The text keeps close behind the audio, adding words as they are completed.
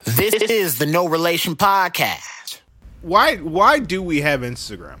This is the No Relation Podcast. Why do we have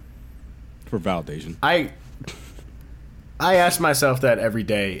Instagram? For validation. I ask myself that every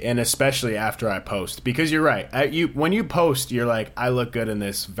day, and especially after I post, because you're right. When you post, you're like, I look good in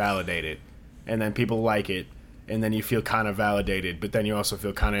this, validate it, and then people like it, and then you feel kind of validated, but then you also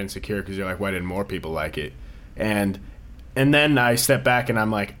feel kind of insecure because you're like, why didn't more people like it? And then I step back and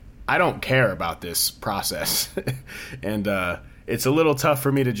I'm like, I don't care about this process, and it's a little tough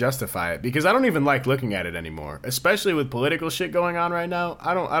for me to justify it because I don't even like looking at it anymore, especially with political shit going on right now.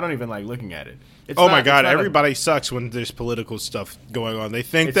 I don't even like looking at it. My God, everybody sucks when there's political stuff going on. They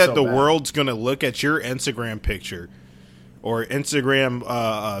think that the world's going to look at your Instagram picture or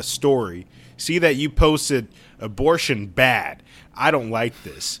Instagram story, see that you posted abortion bad. I don't like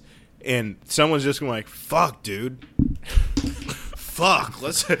this. And someone's just going to be like, fuck, dude. Fuck,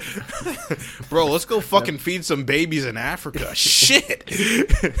 let's go fucking feed some babies in Africa. Shit.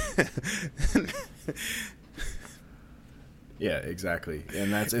 Yeah, exactly.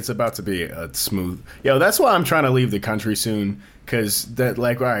 And it's about to be a smooth. That's why I'm trying to leave the country soon, because all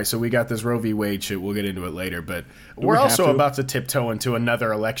right, so we got this Roe v. Wade shit. We'll get into it later, but we're also about to tiptoe into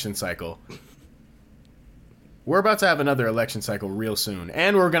another election cycle. We're about to have another election cycle real soon,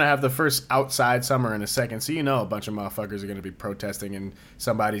 and we're going to have the first outside summer in a second, so a bunch of motherfuckers are going to be protesting, and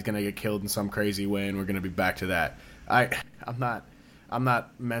somebody's going to get killed in some crazy way, and we're going to be back to that. I'm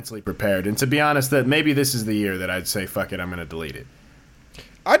not mentally prepared, and to be honest, that maybe this is the year that I'd say, fuck it, I'm going to delete it.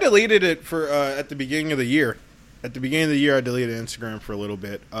 I deleted it for at the beginning of the year. At the beginning of the year, I deleted Instagram for a little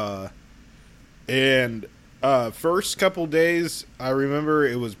bit, and first couple days, I remember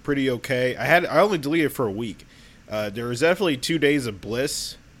it was pretty okay. I only deleted it for a week. There was definitely 2 days of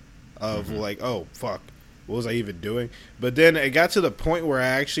bliss of like, oh fuck, what was I even doing? But then it got to the point where I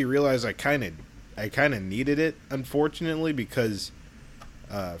actually realized I kind of needed it, unfortunately, because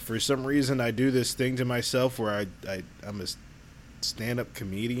for some reason I do this thing to myself where I'm a stand-up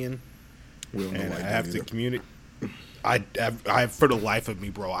comedian, and I have to communicate. I for the life of me,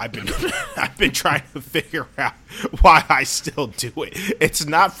 bro, I've been trying to figure out why I still do it. It's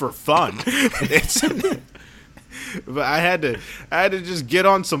not for fun. But I had to just get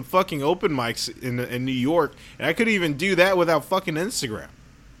on some fucking open mics in New York, and I couldn't even do that without fucking Instagram.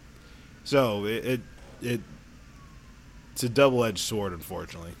 So it's a double-edged sword,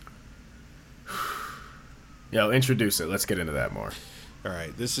 unfortunately. Introduce it. Let's get into that more. All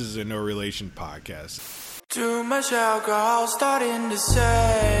right, this is a No Relation Podcast. Too much alcohol starting to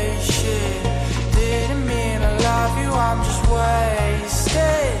say shit. Didn't mean I love you, I'm just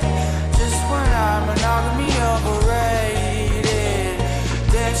wasted. Just when I'm monogamy overrated.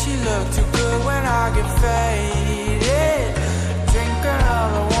 Then she looked too good when I get faded. Drink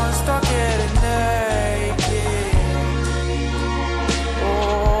another one, start getting naked.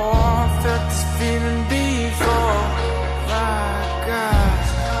 Oh, I felt this feeling before. My God,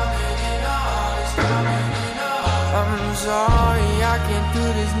 I'm sorry, I can't do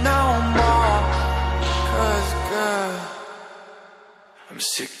this no more. 'Cause girl, I'm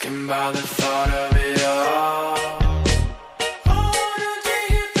sickened by the thought of it all.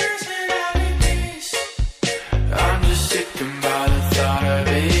 I'm just sickened by the thought of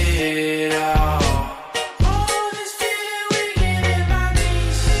it all.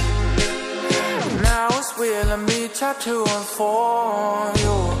 Now it's willing me try to inform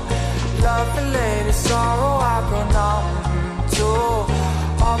you. Love and lady sorrow I've grown numb to.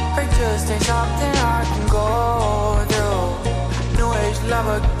 Heartbreak just ain't something I can go through. New age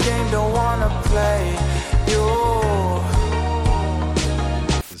lover game, don't wanna play you.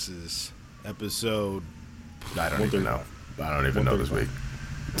 This is episode. I don't even know. I don't even know this week.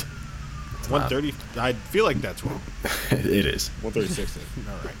 130. I feel like that's wrong. It is. 136.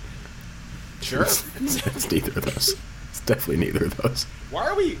 All right. Sure. It's neither of those. It's definitely neither of those. Why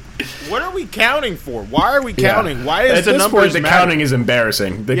are we? What are we counting for? Why are we counting? Yeah. Why is At the this numbers point, the matter? counting is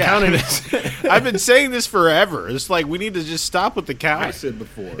embarrassing. The Yeah. counting is. I've been saying this forever. It's like we need to just stop with the counting. I said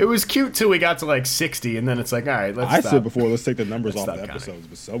before. It was cute till we got to like 60, and then it's like, all right, let's I stop. said before, let's take the numbers Let's off stop the counting. episodes,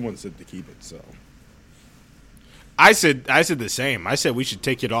 but someone said to keep it, so. I said the same. I said we should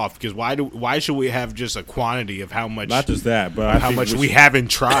take it off because why should we have just a quantity of how much? Not just that, but I how think much we we should- haven't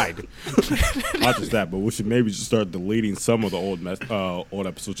tried. Not just that, but we should maybe just start deleting some of the old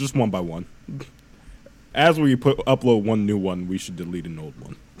episodes, just one by one. As we upload one new one, we should delete an old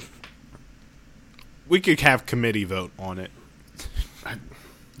one. We could have committee vote on it.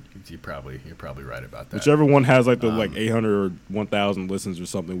 You're probably right about that. Whichever one has like the 800 or 1,000 listens or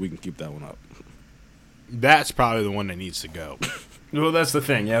something, we can keep that one up. That's probably the one that needs to go. Well, that's the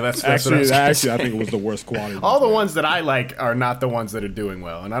thing. Yeah, that's Actually, what I I think it was the worst quality. All the ones that I like are not the ones that are doing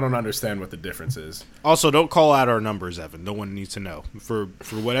well, and I don't understand what the difference is. Also, don't call out our numbers, Evan. No one needs to know. For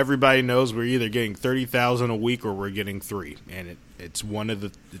what everybody knows, we're either getting 30,000 a week or we're getting 3, and it's one of the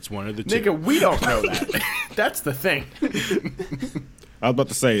two. Nigga, we don't know that. That's the thing. I was about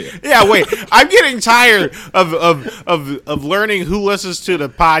to say, Yeah, wait. I'm getting tired of learning who listens to the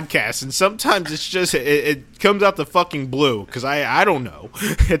podcast, and sometimes it's just it comes out the fucking blue because I don't know.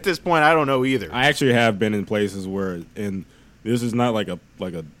 At this point, I don't know either. I actually have been in places where, and this is not like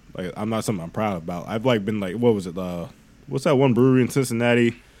I'm not something I'm proud about. I've like been like, what was it? What's that one brewery in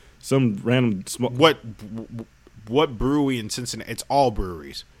Cincinnati? Some random What brewery in Cincinnati? It's all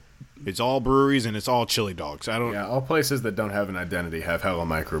breweries. It's all breweries and it's all chili dogs. Yeah, all places that don't have an identity have hella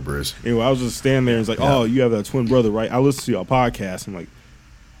microbrews. Anyway, I was just standing there and it's like, oh, you have a twin brother, right? I listen to your podcast. I'm like,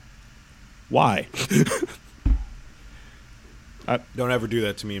 why? Don't ever do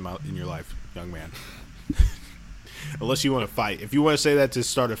that to me in your life, young man. Unless you want to fight. If you want to say that to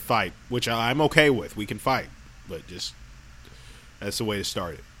start a fight, which I'm okay with, we can fight. But just, that's the way to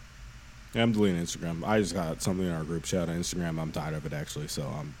start it. Yeah, I'm deleting Instagram. I just got something in our group chat on Instagram. I'm tired of it, actually,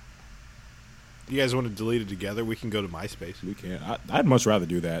 so You guys want to delete it together? We can go to MySpace. we can't. I'd much rather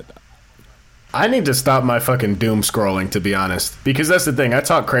do that. I need to stop my fucking doom scrolling, to be honest. Because that's the thing. I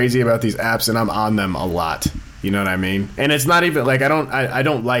talk crazy about these apps, and I'm on them a lot. You know what I mean? And it's not even, like, I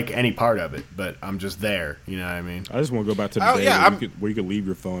don't like any part of it, but I'm just there. You know what I mean? I just want to go back to the day where you could leave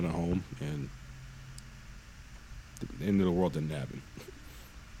your phone at home, and the end of the world didn't happen.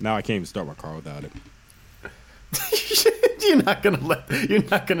 Now I can't even start my car without it. You're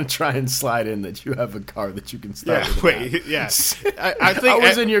not gonna try and slide in that you have a car that you can start. Yeah, wait, yeah. I think I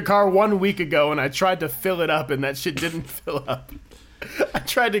was in your car 1 week ago and I tried to fill it up and that shit didn't fill up. I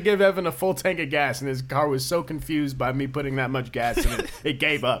tried to give Evan a full tank of gas and his car was so confused by me putting that much gas in it, it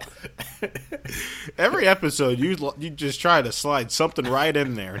gave up. Every episode, you just try to slide something right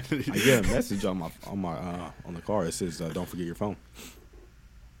in there. I get a message on the car. It says, "Don't forget your phone."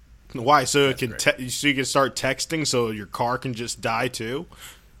 Why? So it can so you can start texting, so your car can just die too.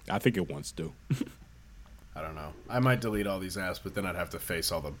 I think it wants to. I don't know. I might delete all these apps, but then I'd have to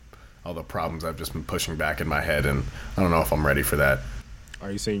face all the problems I've just been pushing back in my head, and I don't know if I'm ready for that.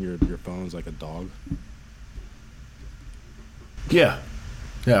 Are you saying your phone's like a dog? Yeah,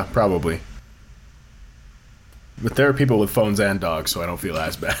 probably. But there are people with phones and dogs, so I don't feel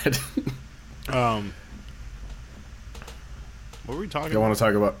as bad. What were we talking Y'all about? want to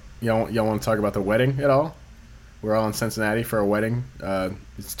talk about? Y'all want to talk about the wedding at all? We're all in Cincinnati for a wedding.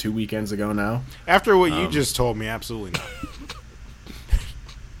 It's 2 weekends ago now. After what you just told me, absolutely not.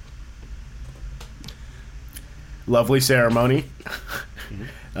 Lovely ceremony.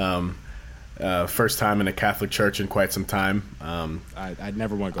 First time in a Catholic church in quite some time. I'd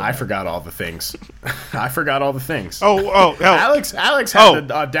never want to go. I forgot all the things. I forgot all the things. Oh. Alex had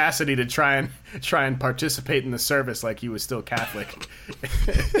the audacity to try and participate in the service like he was still Catholic.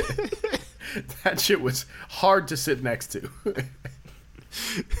 That shit was hard to sit next to.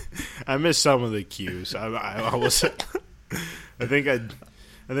 I missed some of the cues. I was. I think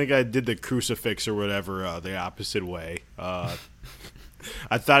I did the crucifix or whatever the opposite way.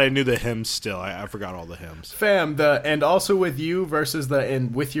 I thought I knew the hymns still. I forgot all the hymns. Fam, and also with you versus the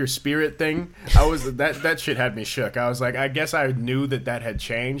and with your spirit thing. I was that shit had me shook. I was like, I guess I knew that had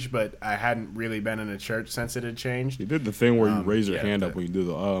changed, but I hadn't really been in a church since it had changed. You did the thing where you raise your hand up when you do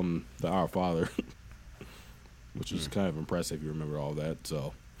the Our Father, which is kind of impressive. You remember all that,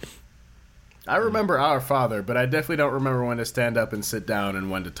 so. I remember Our Father, but I definitely don't remember when to stand up and sit down and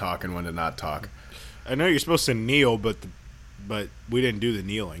when to talk and when to not talk. I know you're supposed to kneel, but we didn't do the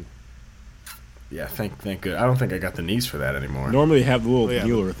kneeling. Yeah, thank good. I don't think I got the knees for that anymore. Normally they have the little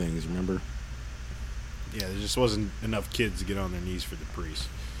kneeler things, remember? Yeah, there just wasn't enough kids to get on their knees for the priest.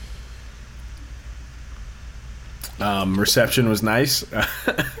 Reception was nice.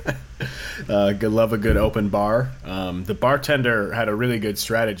 Love a good open bar. The bartender had a really good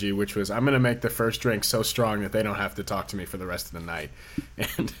strategy, which was, I'm going to make the first drink so strong that they don't have to talk to me for the rest of the night.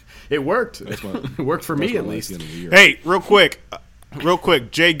 And it worked. It worked for me, at least. Hey, real quick,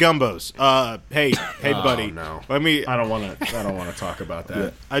 Jay Gumbos. Hey, buddy. No. I don't want to talk about that.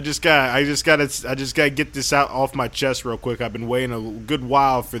 Yeah. I just gotta get this out off my chest real quick. I've been waiting a good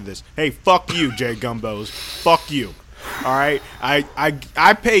while for this. Hey, fuck you, Jay Gumbos. Fuck you. All right,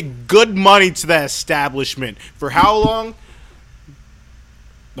 I pay good money to that establishment for how long?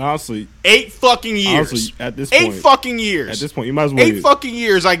 Honestly, 8 fucking years. Honestly, at this 8 point, fucking years. At this point, you might as well. 8 fucking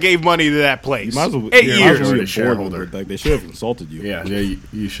years I gave money to that place. You might as well. 8 you years. Might as well be a a shareholder. shareholder. Like they should have consulted you. Yeah,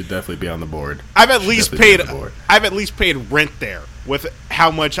 you should definitely be on the board. I've at least paid board. rent there with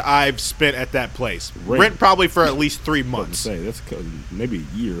how much I've spent at that place. Rent probably for at least 3 months. Say that's maybe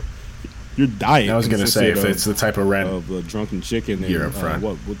a year. You're dying. I was gonna say if it's the type of rent of drunken chicken. Year and, up front.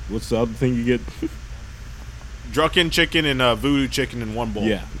 What's the other thing you get? Drunken chicken and voodoo chicken in one bowl.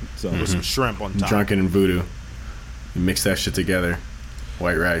 Yeah. So with some shrimp on top. Drunken and voodoo. You mix that shit together.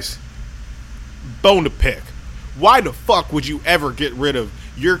 White rice. Bone to pick. Why the fuck would you ever get rid of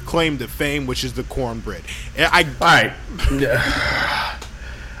your claim to fame, which is the cornbread? All right.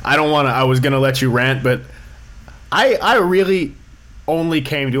 I don't want to. I was gonna let you rant, but I really only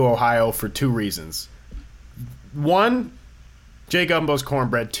came to Ohio for 2 reasons. 1, Jay Gumbo's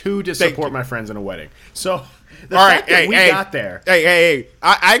cornbread. 2, to support my friends in a wedding. So the fact that we got there. Hey.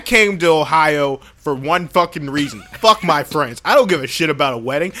 I came to Ohio for one fucking reason. Fuck my friends. I don't give a shit about a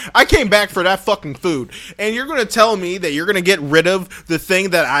wedding. I came back for that fucking food. And you're going to tell me that you're going to get rid of the thing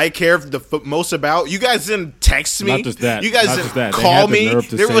that I care most about? You guys didn't text me. Not just that. You guys Not didn't just that. call me.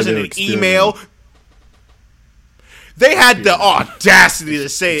 There wasn't an email. They had the audacity to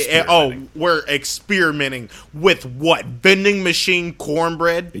say, "Oh, we're experimenting with what? Vending machine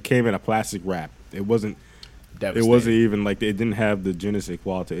cornbread?" It came in a plastic wrap. It wasn't. It wasn't even like it didn't have the je ne sais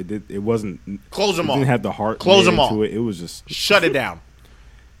quoi to it. It wasn't. Close them all. It didn't have the heart. Close them all. It was just shut it down.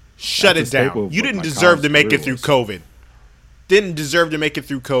 Shut it down. You didn't deserve to make it through COVID. Didn't deserve to make it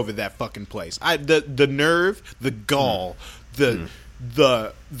through COVID. That fucking place. The nerve, the gall, the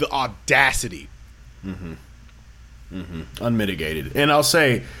audacity. Unmitigated. And I'll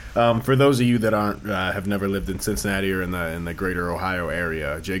say, for those of you that aren't have never lived in Cincinnati or in the greater Ohio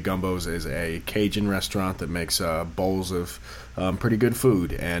area, Jay Gumbo's is a Cajun restaurant that makes bowls of pretty good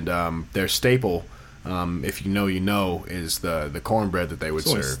food, and their staple, if you know, is the cornbread that they would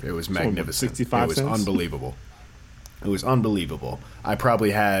serve. It was magnificent. 65 cents? It was unbelievable. It was unbelievable. I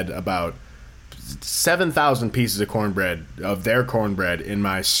probably had about 7,000 pieces of cornbread, of their cornbread, in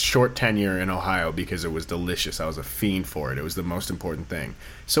my short tenure in Ohio because it was delicious. I was a fiend for it. It was the most important thing.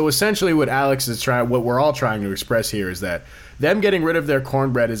 So essentially what we're all trying to express here is that them getting rid of their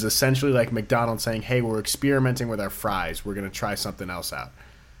cornbread is essentially like McDonald's saying, hey, we're experimenting with our fries. We're going to try something else out.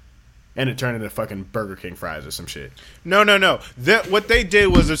 And it turned into fucking Burger King fries or some shit. No. What they did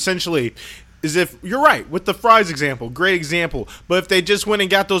was essentially... is if you're right with the fries example, great example. But if they just went and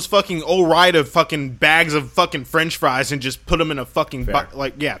got those fucking of fucking bags of fucking French fries and just put them in a fucking that's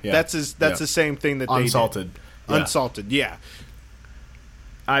the same thing that unsalted. They did. Unsalted, yeah.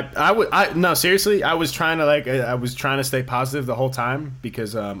 No, seriously, I was trying to stay positive the whole time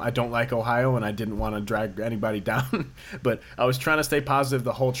because I don't like Ohio and I didn't want to drag anybody down. But I was trying to stay positive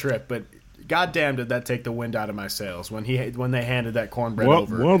the whole trip, but. Goddamn, did that take the wind out of my sails when they handed that cornbread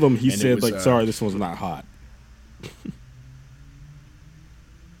over? One of them, he said, sorry, this one's not hot.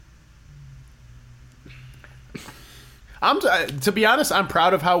 To be honest, I'm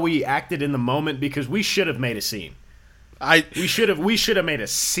proud of how we acted in the moment because we should have made a scene. We should have made a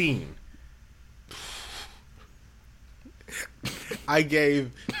scene. I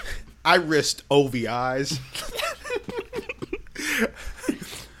risked OVIs.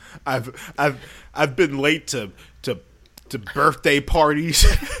 I've been late to birthday parties.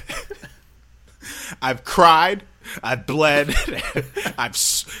 I've cried. I've bled.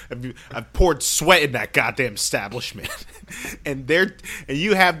 I've poured sweat in that goddamn establishment. And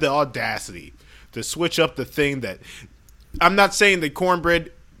you have the audacity to switch up the thing that I'm not saying the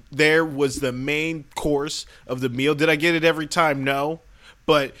cornbread there was the main course of the meal. Did I get it every time? No.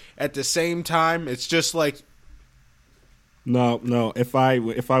 But at the same time, it's just like No. If I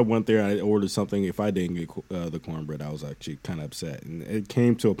went there and I ordered something, if I didn't get the cornbread, I was actually kind of upset. And it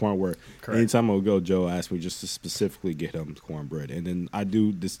came to a point where anytime I would go, Joe asked me just to specifically get him cornbread. And then I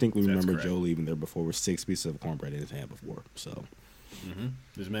do distinctly remember Joe leaving there before with 6 pieces of cornbread in his hand before. So,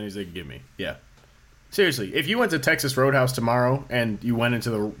 as many as they could give me. Yeah. Seriously, if you went to Texas Roadhouse tomorrow and you went into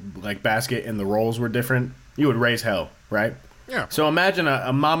the basket and the rolls were different, you would raise hell, right? Yeah. So imagine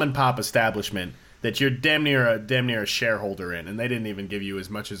a mom and pop establishment that you're damn near a shareholder in, and they didn't even give you as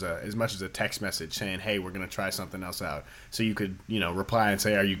much as a text message saying, "Hey, we're gonna try something else out," so you could reply and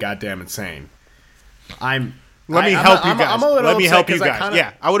say, "Are you goddamn insane?" Let me help you guys.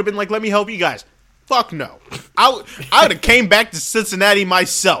 Yeah, I would have been like, "Let me help you guys." Fuck no. would have came back to Cincinnati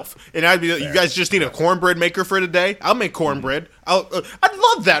myself, and I'd be like, you guys just need a cornbread maker for today? I'll make cornbread. I'd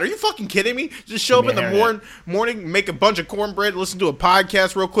love that. Are you fucking kidding me? Just show up in the morning, make a bunch of cornbread, listen to a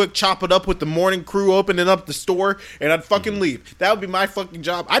podcast real quick, chop it up with the morning crew, opening up the store, and I'd fucking leave. That would be my fucking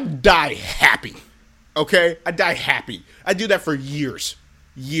job. I'd die happy. Okay? I'd die happy. I'd do that for years.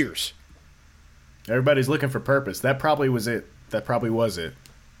 Years. Everybody's looking for purpose. That probably was it.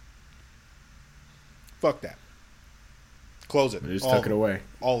 Fuck that. Close it. They just took it away.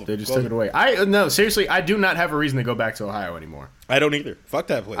 All of it. They just took it away. No, seriously, I do not have a reason to go back to Ohio anymore. I don't either. Fuck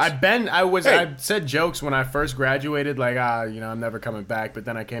that place. I said jokes when I first graduated, like, I'm never coming back, but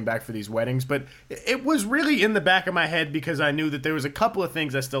then I came back for these weddings. But it was really in the back of my head because I knew that there was a couple of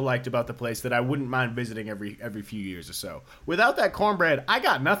things I still liked about the place that I wouldn't mind visiting every few years or so. Without that cornbread, I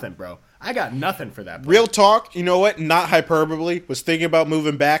got nothing, bro. I got nothing for that place. Real talk, you know what? Not hyperbole. Was thinking about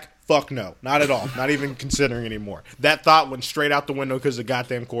moving back. Fuck no. Not at all. Not even considering anymore. That thought went straight out the window because of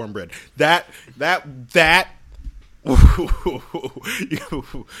goddamn cornbread.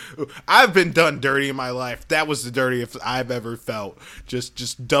 I've been done dirty in my life. That was the dirtiest I've ever felt.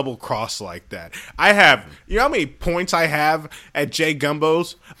 Just double cross like that. I have, you know how many points I have at J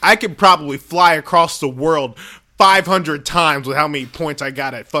Gumbo's? I could probably fly across the world 500 times with how many points I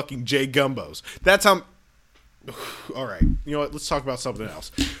got at fucking J Gumbo's. That's how. All right, you know what? Let's talk about something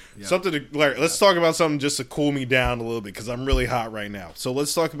else. Yeah. Let's talk about something just to cool me down a little bit because I'm really hot right now. So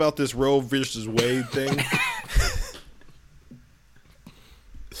let's talk about this Roe versus Wade thing.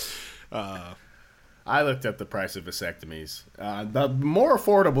 I looked up the price of vasectomies. More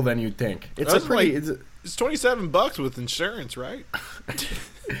affordable than you'd think. It's $27 with insurance, right?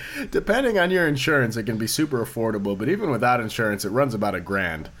 Depending on your insurance, it can be super affordable. But even without insurance, it runs about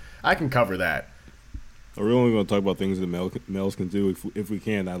 $1,000. I can cover that. We're only going to talk about things that males can do. If we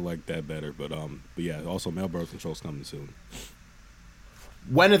can, I like that better. But yeah, also male birth control's coming soon.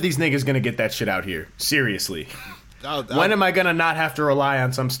 When are these niggas going to get that shit out here? Seriously. When am I going to not have to rely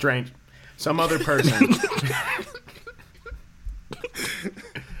on some other person?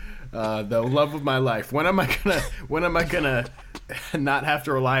 The love of my life. When am I gonna not have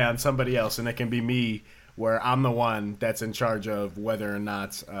to rely on somebody else and it can be me, where I'm the one that's in charge of whether or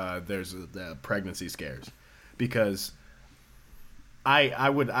not there's pregnancy scares? Because I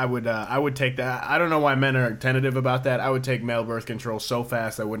would take that. I don't know why men are tentative about that. I would take male birth control so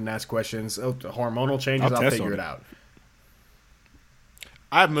fast I wouldn't ask questions. Hormonal changes, I'll figure it out.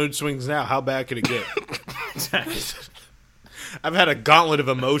 I have mood swings now. How bad could it get? I've had a gauntlet of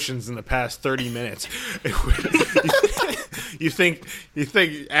emotions in the past 30 minutes. You think?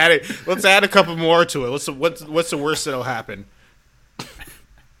 Let's add a couple more to it. What's the worst that'll happen?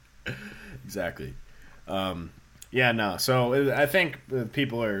 Exactly. Yeah. No. So I think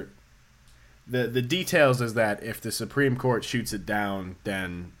people are the details is that if the Supreme Court shoots it down,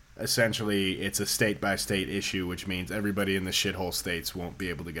 then essentially it's a state-by-state issue, which means everybody in the shithole states won't be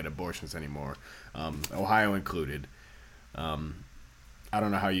able to get abortions anymore, Ohio included. I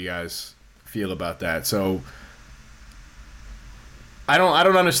don't know how you guys feel about that. So I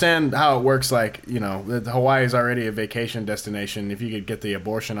don't understand how it works. Like, Hawaii is already a vacation destination. If you could get the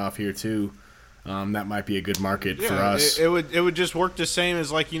abortion off here too, that might be a good market for us. It would just work the same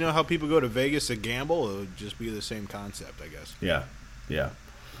as, like, how people go to Vegas to gamble. It would just be the same concept, I guess. Yeah.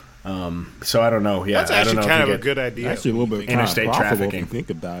 So I don't know. Yeah, that's actually kind of a good idea. Actually, a little bit interstate trafficking. Think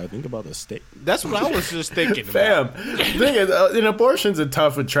about the state. That's what I was just thinking. Fam, thing is, an abortion's a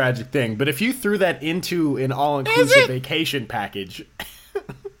tough and tragic thing, but if you threw that into an all-inclusive vacation package,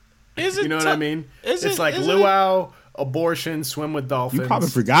 you know what I mean? It's like luau, abortion, swim with dolphins. You probably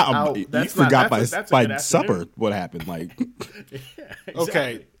forgot. You forgot by supper what happened. Like, yeah, exactly.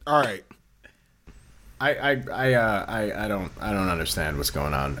 Okay, all right. I don't understand what's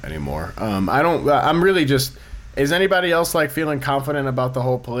going on anymore. I'm really just. Is anybody else like feeling confident about the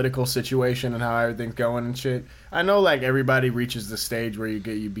whole political situation and how everything's going and shit? I know like everybody reaches the stage where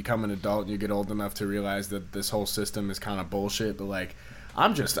you become an adult and you get old enough to realize that this whole system is kind of bullshit. But like,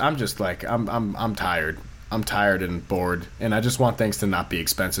 I'm tired. I'm tired and bored, and I just want things to not be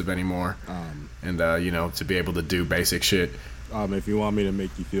expensive anymore. And to be able to do basic shit. If you want me to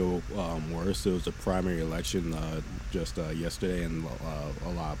make you feel worse, there was a primary election just yesterday in a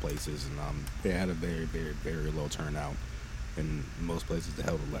lot of places, and they had a very, very, very low turnout in most places that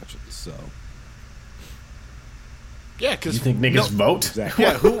held elections. So, yeah, because you think niggas vote? Exactly.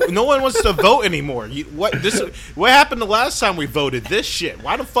 Yeah, no one wants to vote anymore. What happened the last time we voted? This shit.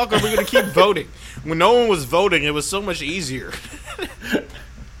 Why the fuck are we going to keep voting when no one was voting? It was so much easier.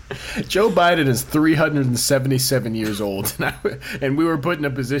 Joe Biden is 377 years old, and we were put in a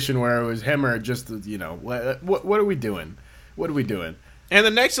position where it was him or just, what are we doing? What are we doing? And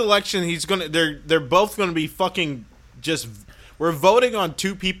the next election, they're both gonna be fucking just. We're voting on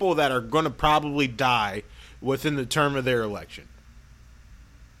two people that are gonna probably die within the term of their election,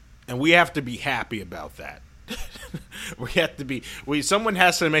 and we have to be happy about that. Someone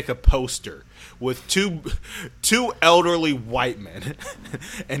has to make a poster with two elderly white men,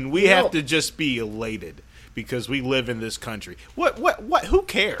 and we have to just be elated because we live in this country. What? Who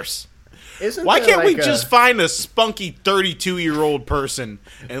cares? Why can't we just find a spunky 32-year-old person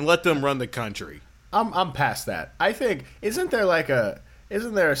and let them run the country? I'm past that. I think isn't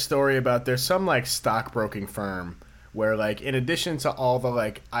there a story about there's some like stockbroking firm where like in addition to all the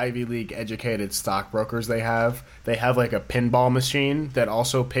like Ivy League educated stockbrokers they have like a pinball machine that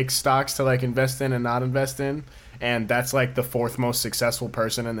also picks stocks to like invest in and not invest in, and that's like the fourth most successful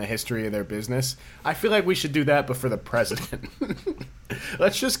person in the history of their business. I feel like we should do that, but for the president.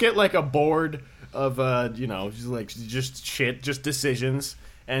 Let's just get like a board of just decisions,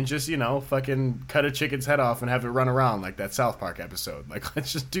 and just fucking cut a chicken's head off and have it run around like that South Park episode. Like,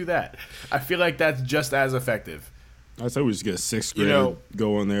 let's just do that. I feel like that's just as effective. I say we just get a sixth grader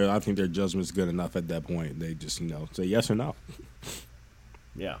go in there. I think their judgment's good enough at that point. They just say yes or no.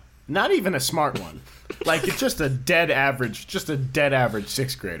 Yeah. Not even a smart one. Like, it's just a dead average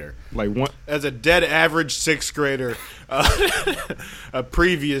sixth grader. Like one as a dead average sixth grader, a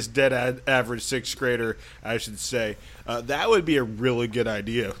previous dead average sixth grader, I should say. That would be a really good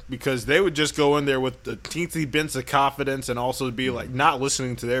idea because they would just go in there with the teensy bits of confidence and also be like not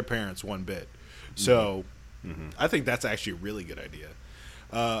listening to their parents one bit. So, I think that's actually a really good idea.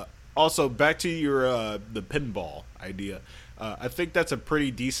 Also, back to your the pinball idea. I think that's a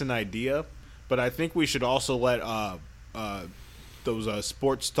pretty decent idea, but I think we should also let those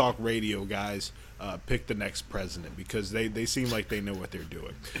sports talk radio guys pick the next president because they seem like they know what they're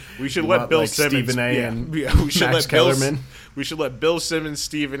doing. We should let Bill Simmons, Stephen A. and we should Max Kellerman. We should let Bill Simmons,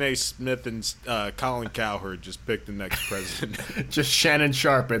 Stephen A. Smith, and Colin Cowherd just pick the next president. Just Shannon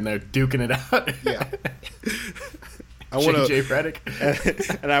Sharp in there duking it out. Yeah. J.J. Redick.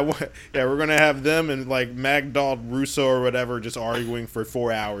 And we're gonna have them and like Magdal Russo or whatever just arguing for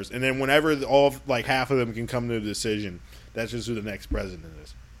 4 hours, and then whenever half of them can come to a decision, that's just who the next president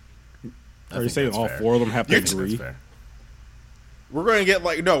is. Are you saying all four of them have to agree? We're gonna get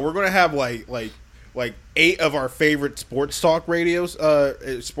we're gonna have like 8 of our favorite sports talk radios,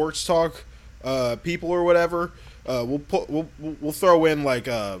 sports talk people or whatever. We'll throw in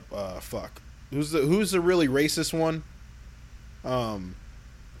who's the really racist one? The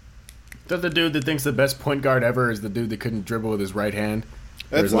dude that thinks the best point guard ever is the dude that couldn't dribble with his right hand.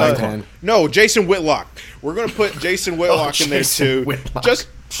 That's his left hand. No, Jason Whitlock. We're gonna put Jason Whitlock in there too, Whitlock.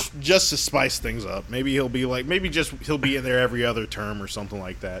 just to spice things up. Maybe he'll be in there every other term or something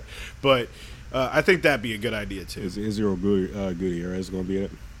like that. But I think that'd be a good idea too. Is Israel Gutierrez going to be in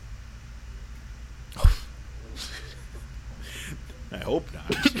it? I hope not.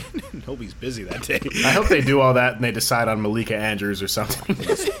 I hope he's busy that day. I hope they do all that and they decide on Malika Andrews or something.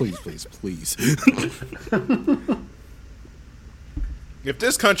 Please. If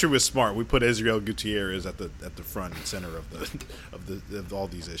this country was smart, we put Israel Gutierrez at the front and center of all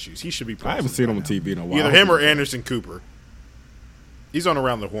these issues. He should be. I haven't seen him on TV in a while. Either him or Anderson Cooper. He's on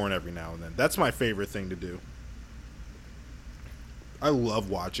Around the Horn every now and then. That's my favorite thing to do. I love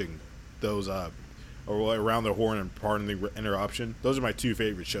watching those or Around the Horn and Pardon the Interruption. Those are my two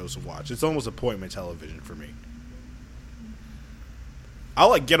favorite shows to watch. It's almost appointment television for me.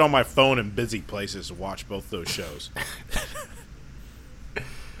 I'll get on my phone in busy places to watch both those shows.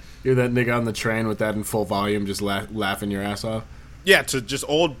 You're that nigga on the train with that in full volume, just laughing your ass off. Yeah, to just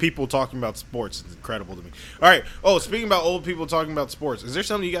old people talking about sports is incredible to me. All right. Oh, speaking about old people talking about sports, is there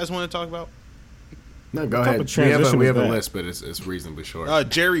something you guys want to talk about? No, go ahead. We have a list, but it's reasonably short.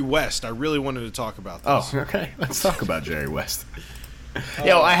 Jerry West. I really wanted to talk about this. Oh, okay. Let's talk about Jerry West.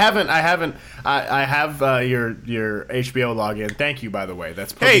 I have your HBO login. Thank you, by the way.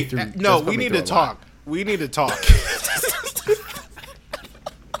 That's we need to talk. We need to talk.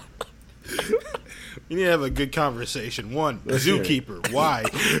 We need to have a good conversation. One, Zookeeper. Why?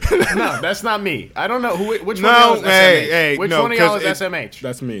 No, that's not me. I don't know which one of y'all is SMH. Which one of y'all is SMH?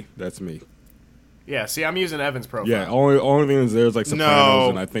 That's me. Yeah, see, I'm using Evan's profile. Yeah, only thing is there's Sopranos,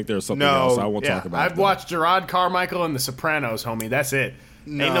 and I think there's something else I won't talk about. I've watched Gerard Carmichael and The Sopranos, homie. That's it.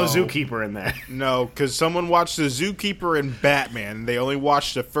 Ain't no Zookeeper in there. No, because someone watched The Zookeeper and Batman. They only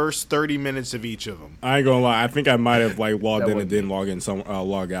watched the first 30 minutes of each of them. I ain't gonna lie. I think I might have logged in and didn't log out at some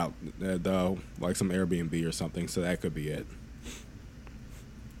Airbnb or something. So that could be it.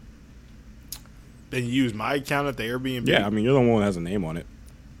 and use my account at the Airbnb. Yeah, I mean, you're the one that has a name on it.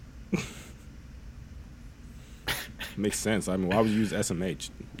 Makes sense. I mean, why would you use SMH?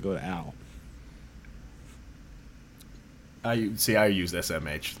 Go to Al. I used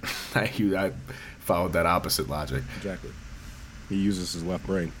SMH. I followed that opposite logic. Exactly. He uses his left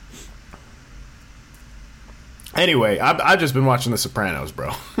brain. Anyway, I've just been watching The Sopranos,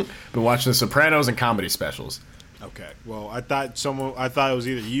 bro. Been watching The Sopranos and comedy specials. Okay. Well, I thought it was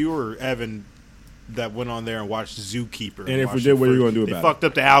either you or Evan that went on there and watched Zookeeper. And if we did, what are you going to do about it? They fucked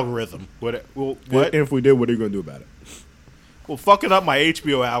up the algorithm. What? If we did, what are you going to do about it? Well, fucking up my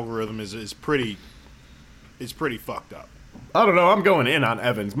HBO algorithm is pretty. It's pretty fucked up. I don't know. I'm going in on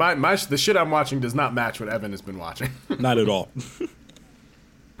Evan's. The shit I'm watching does not match what Evan has been watching. Not at all.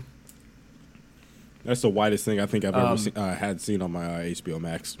 That's the whitest thing I think I've ever had seen on my HBO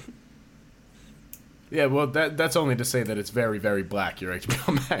Max. Yeah, well, that's only to say that it's very, very black. Your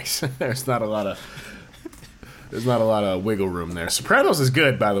HBO Max. There's not a lot of wiggle room there. Sopranos is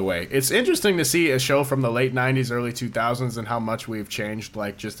good, by the way. It's interesting to see a show from the late '90s, early 2000s, and how much we've changed,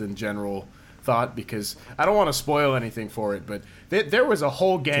 like just in general thought. Because I don't want to spoil anything for it, but there was a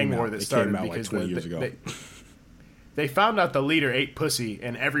whole gang war that started because 20 years ago. They found out the leader ate pussy,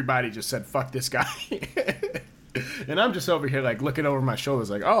 and everybody just said, "Fuck this guy." And I'm just over here, like, looking over my shoulders,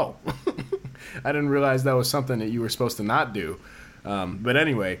 like, "Oh, I didn't realize that was something that you were supposed to not do." But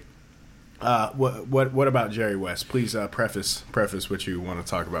anyway, what about Jerry West? Please preface what you want to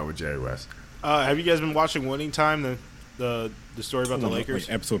talk about with Jerry West. Have you guys been watching Winning Time, the story about the Lakers?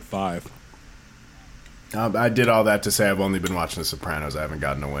 Like episode 5. I did all that to say I've only been watching The Sopranos. I haven't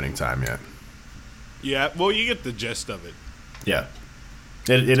gotten to Winning Time yet. Yeah, well, you get the gist of it. Yeah,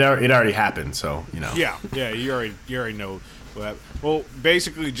 it already happened, so you know. Yeah, you already know what happened. Well,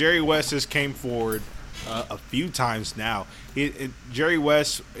 basically, Jerry West has came forward a few times now. Jerry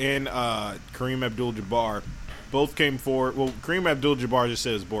West and Kareem Abdul-Jabbar both came forward. Well, Kareem Abdul-Jabbar just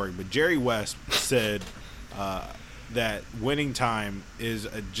said it's boring, but Jerry West said that Winning Time is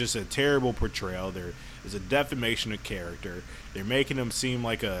just a terrible portrayal. There is a defamation of character. They're making him seem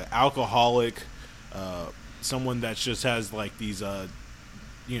like a alcoholic. Someone that just has like these, that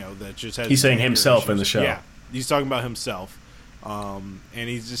just has. He's saying himself issues. In the show. Yeah, he's talking about himself, and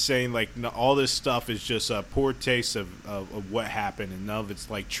he's just saying like all this stuff is just a poor taste of what happened, and none of it's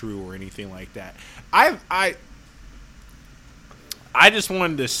like true or anything like that. I just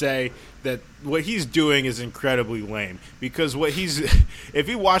wanted to say that what he's doing is incredibly lame because if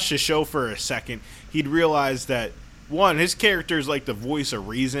he watched the show for a second, he'd realize that one, his character is like the voice of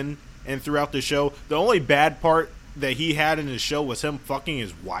reason. And throughout the show, the only bad part that he had in his show was him fucking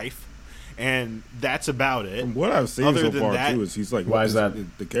his wife, and that's about it. From what I've seen so far, too, is he's like, why is that?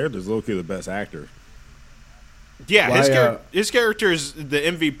 The character's low-key the best actor. Yeah, his character is the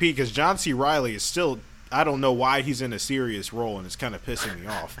MVP because John C. Reilly is still. I don't know why he's in a serious role, and it's kind of pissing me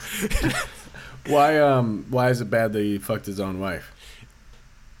off. Why is it bad that he fucked his own wife?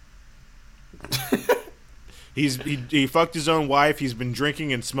 He fucked his own wife. He's been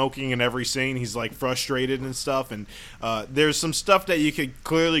drinking and smoking in every scene. He's like frustrated and stuff. And there's some stuff that you could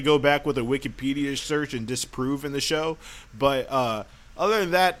clearly go back with a Wikipedia search and disprove in the show. But other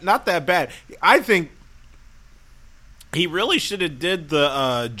than that, not that bad. I think he really should have did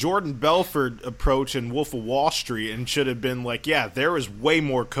the Jordan Belfort approach in Wolf of Wall Street and should have been like, yeah, there was way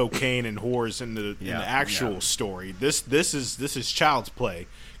more cocaine and whores in the actual story. This is child's play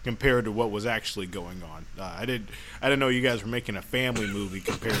compared to what was actually going on. I didn't know you guys were making a family movie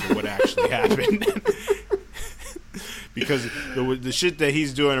compared to what actually happened. Because the shit that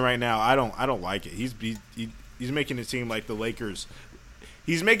he's doing right now, I don't like it. He's making it seem like the Lakers.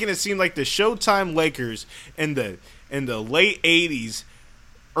 He's making it seem like the Showtime Lakers in the late 80s,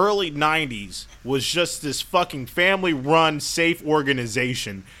 early 90s was just this fucking family-run, safe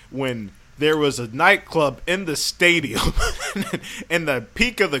organization when there was a nightclub in the stadium in the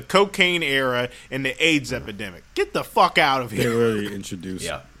peak of the cocaine era and the AIDS epidemic. Get the fuck out of They here. really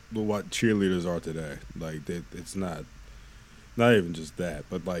introduced what cheerleaders are today. Like, it's not even just that,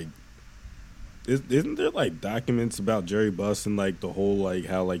 but like, isn't there like documents about Jerry Buss and like the whole like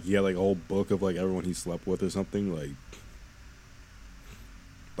how like he had like a whole book of like everyone he slept with or something like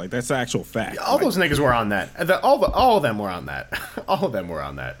that's the actual fact. All those niggas were on that. All of them were on that. All of them were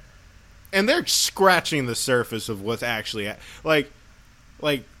on that. And they're scratching the surface of what's actually like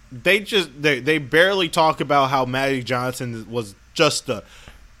they barely talk about how Magic Johnson was just a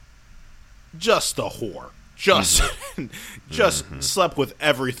whore. Just slept with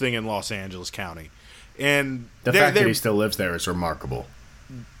everything in Los Angeles County. And the fact that he still lives there is remarkable.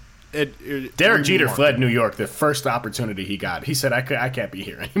 Derek Jeter fled New York the first opportunity he got. He said, I can't be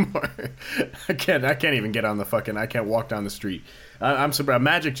here anymore. I can't even get on the fucking, I can't walk down the street. I'm surprised.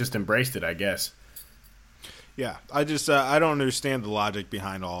 Magic just embraced it, I guess. Yeah, I just I don't understand the logic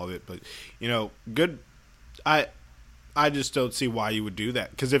behind all of it, but good. I just don't see why you would do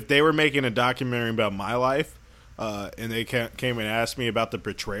that. Because if they were making a documentary about my life, and they came and asked me about the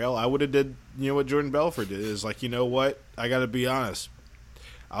portrayal, I would have did what Jordan Belfort did. Is like, what? I got to be honest.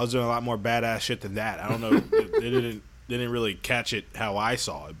 I was doing a lot more badass shit than that. I don't know. They didn't really catch it how I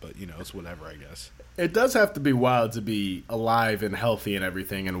saw it, but it's whatever, I guess. It does have to be wild to be alive and healthy and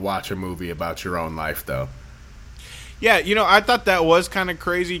everything and watch a movie about your own life, though. Yeah, I thought that was kind of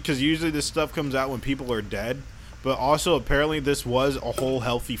crazy because usually this stuff comes out when people are dead. But also, apparently, this was a whole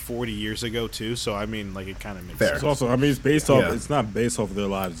healthy 40 years ago, too. So, I mean, it kind of makes sense. It's also, it's based off, it's not based off of their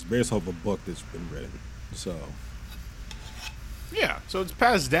lives. It's based off a book that's been written. So. Yeah, so it's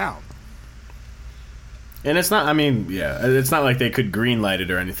passed down. And it's not, it's not like they could greenlight it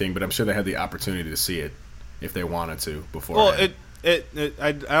or anything, but I'm sure they had the opportunity to see it if they wanted to before. Well,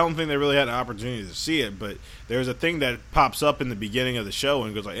 I don't think they really had an opportunity to see it, but there's a thing that pops up in the beginning of the show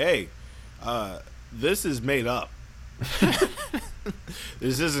and goes like, hey, this is made up.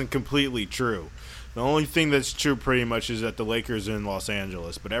 This isn't completely true. The only thing that's true pretty much is that the Lakers are in Los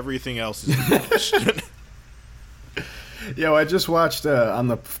Angeles, but everything else is embellished. Yo, I just watched on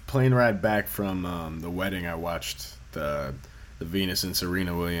the plane ride back from the wedding. I watched the Venus and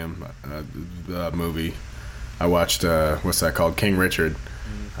Serena Williams movie. I watched what's that called, King Richard.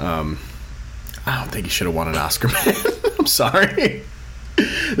 I don't think he should have won an Oscar, man. I'm sorry.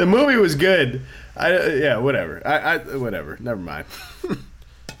 The movie was good. Whatever. Whatever. Never mind.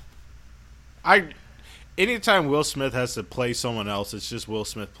 Anytime Will Smith has to play someone else, it's just Will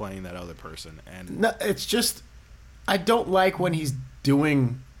Smith playing that other person, and no, it's just. I don't like when he's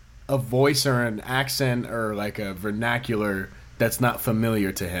doing a voice or an accent or like a vernacular that's not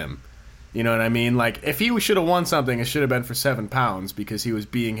familiar to him. You know what I mean? Like, if he should have won something, it should have been for £7 because he was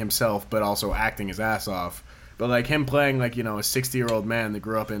being himself but also acting his ass off. But like him playing like, a 60-year-old man that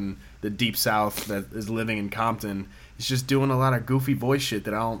grew up in the deep south that is living in Compton, he's just doing a lot of goofy voice shit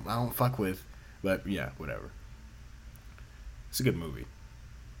that I don't fuck with. But yeah, whatever. It's a good movie.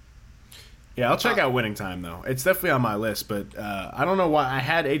 Yeah, I'll check out Winning Time, though. It's definitely on my list, but I don't know why. I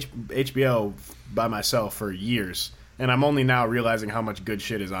had HBO by myself for years, and I'm only now realizing how much good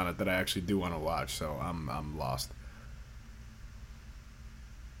shit is on it that I actually do want to watch, so I'm lost.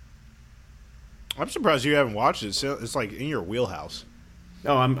 I'm surprised you haven't watched it. It's like in your wheelhouse.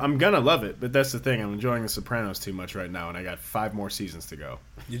 No, I'm going to love it, but that's the thing. I'm enjoying The Sopranos too much right now, and I got 5 more seasons to go.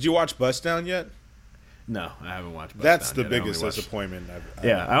 Did you watch Bust Down yet? No, I haven't watched Bust That's Down the yet. biggest disappointment.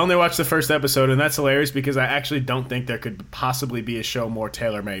 I only watched the first episode, and that's hilarious because I actually don't think there could possibly be a show more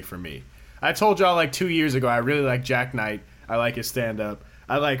tailor-made for me. I told y'all like 2 years ago I really like Jack Knight. I like his stand-up.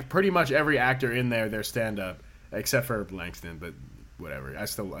 I like pretty much every actor in there, their stand-up, except for Langston, but whatever. I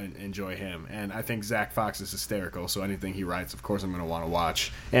still enjoy him. And I think Zach Fox is hysterical, so anything he writes, of course, I'm going to want to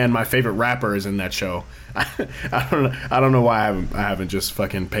watch. And my favorite rapper is in that show. I don't know why I haven't just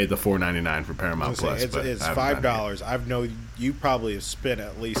fucking paid the $4.99 for Paramount Plus. It's $5. I know you probably have spent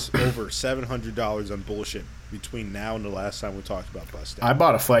at least over $700 on bullshit between now and the last time we talked about Bust Down. I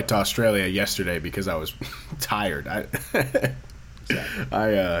bought a flight to Australia yesterday because I was tired. Exactly.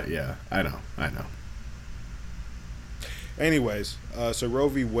 I know. Anyways, so Roe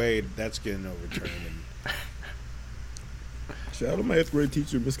v. Wade, that's getting overturned. Shout out to my 8th grade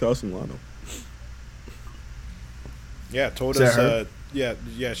teacher, Miss Castellano. Yeah, told Is us. that her?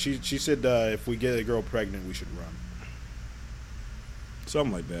 Yeah. She said if we get a girl pregnant, we should run.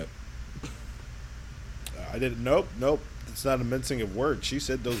 Something like that. I didn't. Nope. It's not a mincing of words. She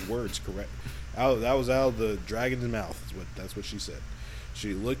said those words correct. That was out of the dragon's mouth. That's what she said.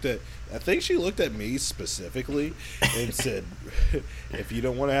 I think she looked at me specifically and said, "If you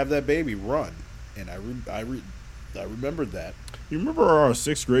don't want to have that baby, run." And I remembered that. You remember our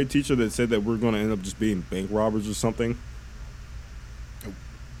 6th grade teacher that said that we're going to end up just being bank robbers or something?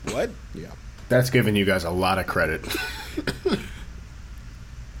 What? Yeah. That's giving you guys a lot of credit.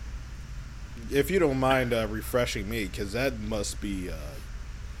 If you don't mind refreshing me, because that must be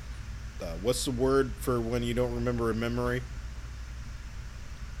what's the word for when you don't remember a memory?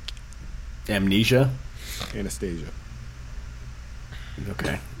 Amnesia? Anastasia.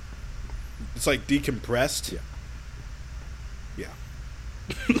 Okay. It's like decompressed. Yeah.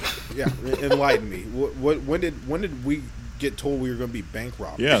 Yeah. Enlighten me. When did we get told we were going to be bank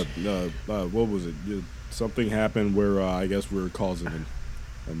robbers? Yeah. What was it? Something happened where I guess we were causing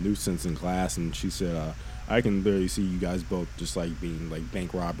a nuisance in class, and she said, I can literally see you guys both just like being like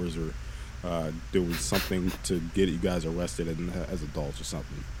bank robbers or doing something to get you guys arrested as adults or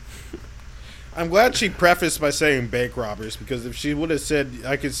something. I'm glad she prefaced by saying bank robbers, because if she would have said,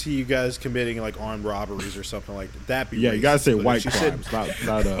 I could see you guys committing like armed robberies or something like that, that'd be yeah. racist. You gotta say But white she crimes,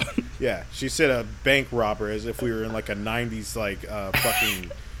 not yeah, she said a bank robber as if we were in like a '90s like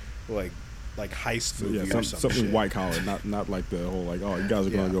fucking like heist movie or some something shit. white collar, not like the whole like, oh, you guys are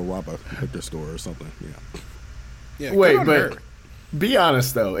gonna go rob a liquor store or something. Yeah. Yeah, Wait, good on but her. be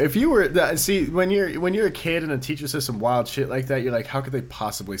honest though. If you were see when you're a kid and a teacher says some wild shit like that, you're like, how could they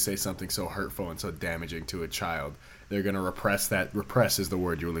possibly say something so hurtful and so damaging to a child? They're gonna repress that. Repress is the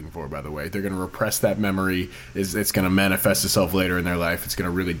word you're looking for, by the way. They're gonna repress that memory. It's gonna manifest itself later in their life. It's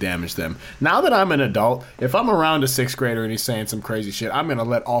gonna really damage them. Now that I'm an adult, if I'm around a 6th grader and he's saying some crazy shit, I'm gonna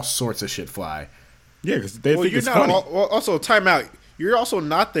let all sorts of shit fly. Yeah, because they think You're it's not funny. also time out. You're also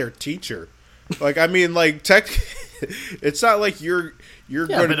not their teacher. Like, I mean, like it's not like you're Yeah,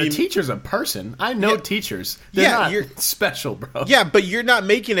 going to but be a teacher's a person. I know teachers. They're Yeah, not you're- special, bro. Yeah, but you're not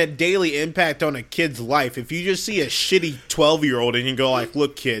making a daily impact on a kid's life. If you just see a shitty 12-year-old and you go like,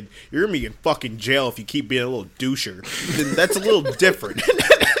 "Look, kid, you're gonna be in fucking jail if you keep being a little doucher," then that's a little different.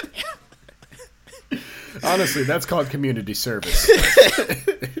 Honestly, that's called community service.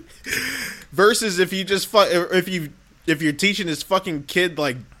 Versus if you just if you're teaching this fucking kid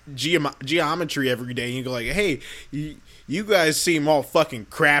like geometry every day, and you go like, "Hey, you guys seem all fucking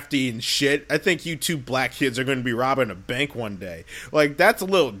crafty and shit. I think you two black kids are going to be robbing a bank one day." Like, that's a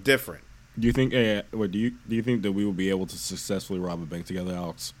little different. Do you think? Do you think that we will be able to successfully rob a bank together,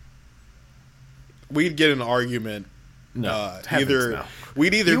 Alex? We'd get an argument. No, heavens no.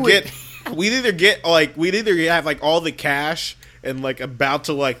 We'd either have like all the cash and like about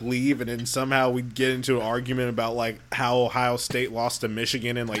to like leave, and then somehow we'd get into an argument about like how Ohio State lost to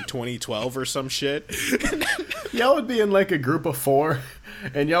Michigan in like 2012 or some shit. Y'all would be in like a group of 4,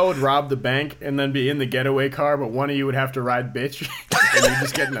 and y'all would rob the bank and then be in the getaway car, but one of you would have to ride bitch, and you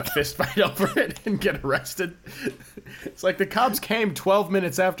just get in a fist fight over it and get arrested. It's like the cops came 12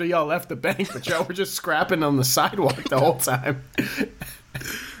 minutes after y'all left the bank, but y'all were just scrapping on the sidewalk the whole time.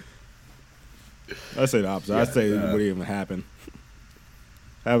 I say the opposite. I say it wouldn't even happen.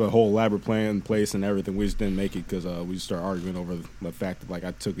 I have a whole elaborate plan in place and everything. We just didn't make it because we just started arguing over the fact that like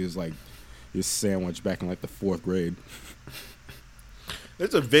I took his sandwich back in like the 4th grade.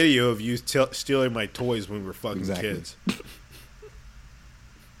 There's a video of you stealing my toys when we were fucking kids.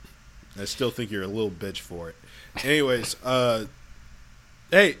 I still think you're a little bitch for it. Anyways,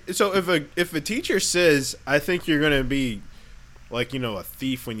 hey, so if a teacher says, "I think you're gonna be like, a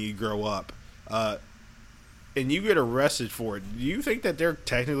thief when you grow up," and you get arrested for it, do you think that there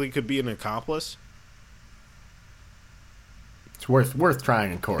technically could be an accomplice? It's worth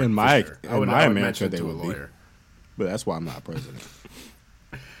trying in court. In my sure. in my America, mention it they to a would be. lawyer. But that's why I'm not president.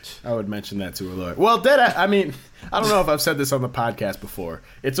 I would mention that to a lawyer. Well, I mean, I don't know if I've said this on the podcast before.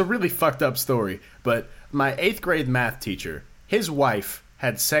 It's a really fucked up story, but my 8th grade math teacher, his wife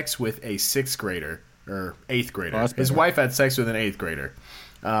had sex with a 6th grader, or 8th grader. Oh, his wife had sex with an 8th grader.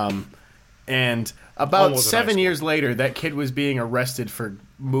 And about Almost in high 7 school. years later, that kid was being arrested for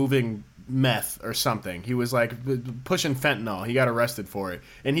moving meth or something. He was like pushing fentanyl. He got arrested for it.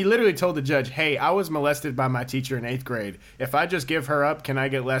 And he literally told the judge, "Hey, I was molested by my teacher in 8th grade. If I just give her up, can I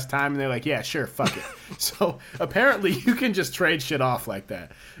get less time?" And they're like, "Yeah, sure, fuck it." So apparently you can just trade shit off like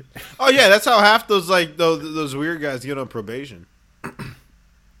that. Oh yeah, that's how half those those weird guys get on probation.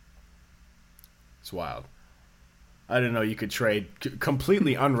 It's wild. I didn't know you could trade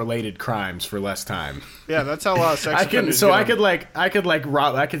completely unrelated crimes for less time. Yeah, that's how a lot of sex I offenders get on.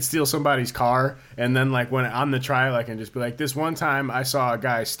 I could steal somebody's car, and then like when on the trial, I can just be like, "This one time I saw a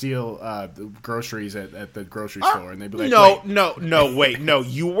guy steal the groceries at the grocery store," and they'd be like, Wait, no,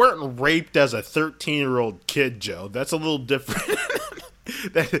 you weren't raped as a 13-year-old kid, Joe. That's a little different.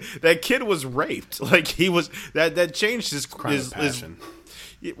 that kid was raped. Like he was that changed his crime of passion."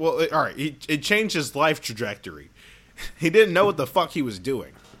 Well, all right, it changed his life trajectory. He didn't know what the fuck he was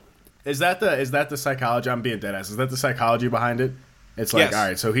doing. Is that the psychology? I'm being dead ass. Is that the psychology behind it? It's like, Yes. all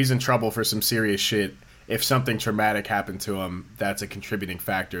right, so he's in trouble for some serious shit. If something traumatic happened to him, that's a contributing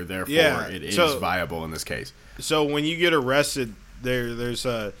factor. Therefore, it is viable in this case. So when you get arrested, there's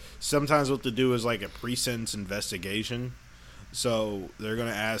sometimes what to do is like a pre-sentence investigation. So they're going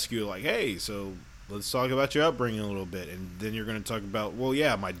to ask you like, "Hey, so let's talk about your upbringing a little bit," and then you're going to talk about, "Well,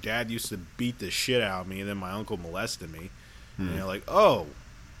 yeah, my dad used to beat the shit out of me, and then my uncle molested me." And you're like, "Oh,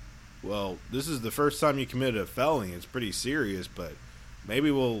 well, this is the first time you committed a felony. It's pretty serious, but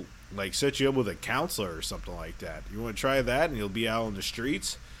maybe we'll like set you up with a counselor or something like that. You want to try that, and you'll be out on the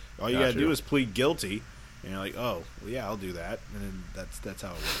streets. All you got to do is plead guilty, And you're like, oh, well, yeah, I'll do that. And then that's how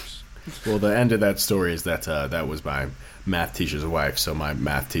it works. Well, the end of that story is that that was my math teacher's wife, so my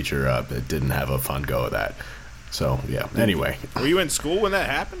math teacher didn't have a fun go of that. So, yeah. Anyway. Were you in school when that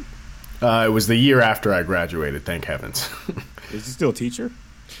happened? It was the year after I graduated, thank heavens. Is he still a teacher?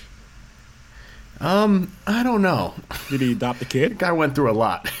 I don't know. Did he adopt the The kid? guy went through a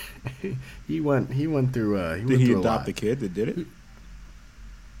lot. he went through Did he a adopt lot. the kid that did it?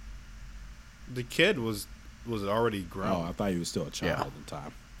 The kid was already grown. Oh, I thought he was still a child Yeah. at the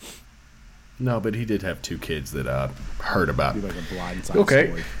time. No, but he did have 2 kids that heard about. Be like a blindside Okay.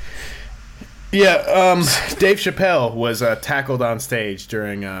 story. Yeah, Dave Chappelle was tackled on stage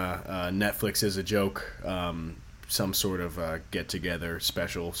during Netflix as a joke, some sort of get-together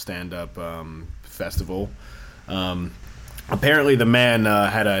special stand-up festival. Apparently, the man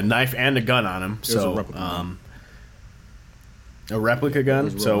had a knife and a gun on him. was a replica gun. A replica gun,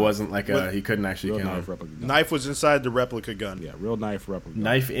 It was so it real wasn't like he couldn't actually Real kill knife him. replica gun. Knife was inside the replica gun. Yeah, real knife replica gun.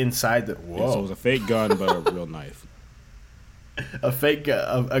 Knife inside the Yeah, so it was whoa, a fake gun, but a real knife. a fake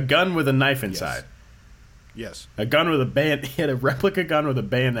a gun with a knife inside. Yes. A gun with a bayonet. He had a replica gun with a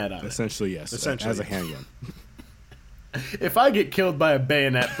bayonet on it. Essentially, yes. Essentially. As a handgun. If I get killed by a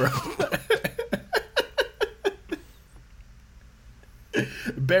bayonet, bro,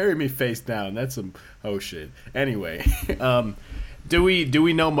 bury me face down. That's some shit. Anyway, do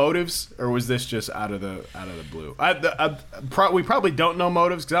we know motives, or was this just out of the blue? We probably don't know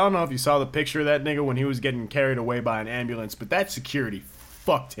motives because I don't know if you saw the picture of that nigga when he was getting carried away by an ambulance, but that security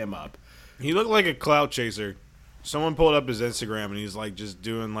fucked him up. He looked like a clout chaser. Someone pulled up his Instagram and he's like just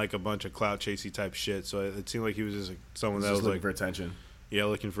doing like a bunch of clout chasey type shit. So it seemed like he was just like someone that was looking like for attention. Yeah,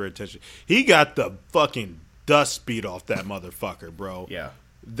 looking for attention. He got the fucking dust beat off that motherfucker, bro. Yeah.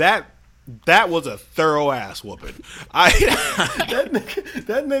 That was a thorough ass whooping.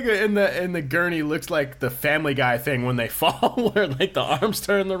 That nigga in the gurney looks like the Family Guy thing when they fall, where like the arms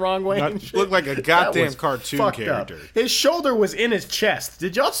turn the wrong way. And shit. Looked like a That goddamn was cartoon fucked character. up. His shoulder was in his chest.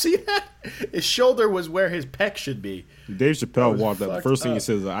 Did y'all see that? His shoulder was where his pec should be. Dave Chappelle was walked up. The fucked first thing he up.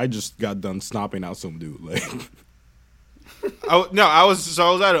 says, "I just got done stomping out some dude." Like, I was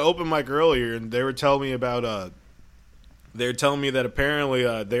at an open mic earlier and they were telling me about they were telling me that apparently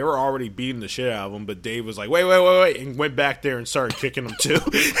they were already beating the shit out of him, but Dave was like, wait, and went back there and started kicking him too.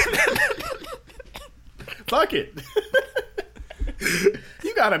 Fuck it.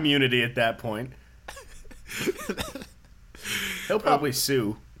 You got immunity at that point. He'll probably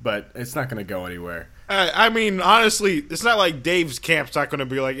sue, but it's not going to go anywhere. I mean, honestly, it's not like Dave's camp's not going to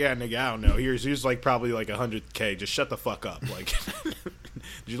be like, yeah, nigga, I don't know. Here's like probably like $100K. Just shut the fuck up. Like, did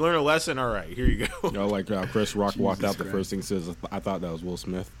you learn a lesson? All right, here you go. you know, like Chris Rock walked out. The Christ. first thing he says, "I thought that was Will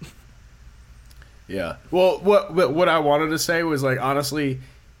Smith." Yeah. Well, what I wanted to say was, like, honestly,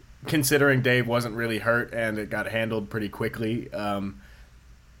 considering Dave wasn't really hurt and it got handled pretty quickly,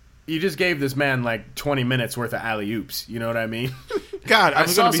 you just gave this man like 20 minutes worth of alley-oops. You know what I mean? God, I I'm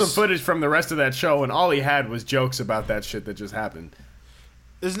saw going to some be. footage from the rest of that show, and all he had was jokes about that shit that just happened.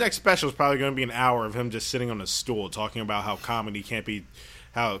 This next special is probably going to be an hour of him just sitting on a stool talking about how comedy can't be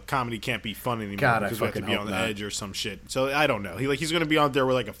fun anymore God, I because we have to fucking be hope on the not. edge or some shit. So I don't know. He's going to be on there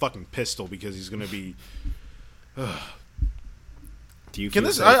with like a fucking pistol because he's going to be. Do you Can feel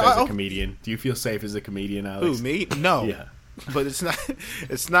this- safe as a comedian? Do you feel safe as a comedian, Alex? Who, me? No. Yeah. But it's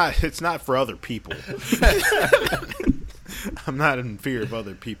not for other people. I'm not in fear of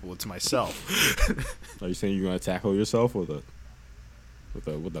other people. It's myself. Are you saying you're going to tackle yourself with a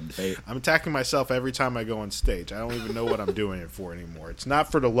bait? I'm attacking myself every time I go on stage. I don't even know what I'm doing it for anymore. It's not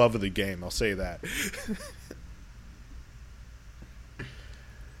for the love of the game. I'll say that.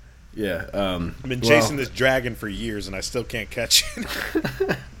 Yeah. I've been chasing this dragon for years and I still can't catch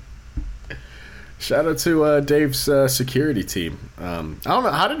it. Shout out to Dave's security team. I don't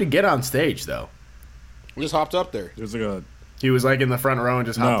know. How did he get on stage, though? We just hopped up there. There's like a He was like in the front row and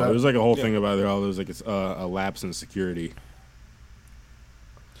just hopped no. up? There's like a whole thing about it. There was like a lapse in security.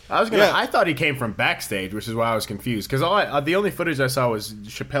 I thought he came from backstage, which is why I was confused. Because the only footage I saw was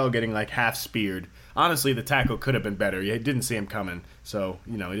Chappelle getting like half speared. Honestly, the tackle could have been better. You didn't see him coming, so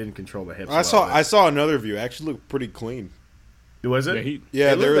he didn't control the hips. I saw another view. It actually looked pretty clean. Was it?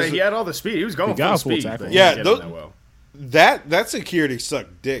 Yeah, It looked like he had all the speed. He was going got full a full speed. tackle. But he Yeah, didn't get him that well. That security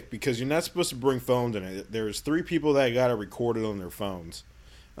sucked dick because you're not supposed to bring phones in it. There's 3 people that got it recorded on their phones.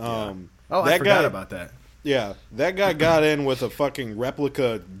 I forgot about that. Yeah, that guy got in with a fucking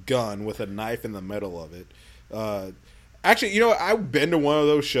replica gun with a knife in the middle of it. Actually, I've been to one of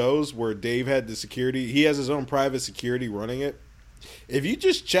those shows where Dave had the security. He has his own private security running it. If you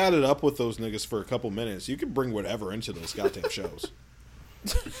just chatted up with those niggas for a couple minutes, you could bring whatever into those goddamn shows.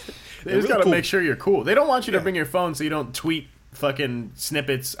 They just gotta make sure you're cool. They don't want you to bring your phone so you don't tweet fucking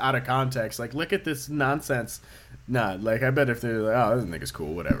snippets out of context. Like, look at this nonsense. Nah, like, I bet if they're like, oh, this nigga's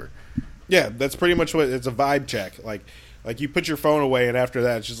cool, whatever. Yeah, that's pretty much what it's a vibe check. Like you put your phone away, and after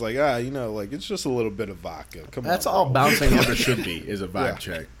that, it's just like, like it's just a little bit of vodka. Come on, that's all bouncing ever should be is a vibe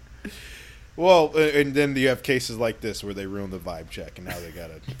check. Well, and then you have cases like this where they ruin the vibe check, and now they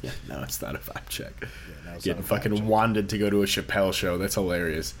gotta. No, it's not a vibe check. Yeah, getting fucking wanded to go to a Chappelle show. That's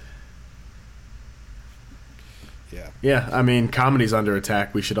hilarious. Yeah. Yeah, I mean, comedy's under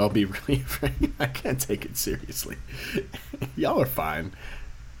attack. We should all be really afraid. I can't take it seriously. Y'all are fine.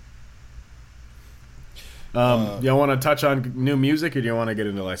 Y'all want to touch on new music, or do you want to get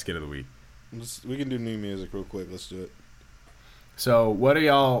into Let's Get of the Week? We can do new music real quick. Let's do it. So, what have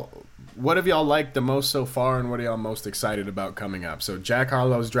y'all liked the most so far, and what are y'all most excited about coming up? So, Jack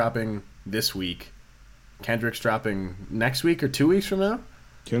Harlow's dropping this week. Kendrick's dropping next week or 2 weeks from now?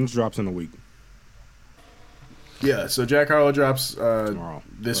 Kendrick drops in a week. Yeah, so Jack Harlow drops tomorrow.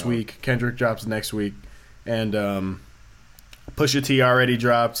 This week. Kendrick drops next week. And Pusha T already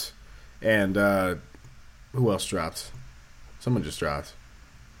dropped. And who else dropped? Someone just dropped.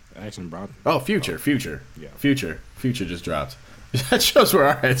 Action Bronson. Oh, Future. Yeah. Future just dropped. That shows where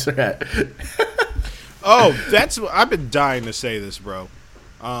our heads are at. I've been dying to say this, bro.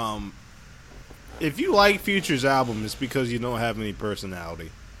 If you like Future's album, it's because you don't have any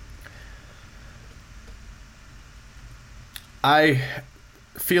personality. I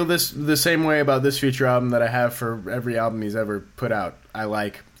feel the same way about this Future album that I have for every album he's ever put out. I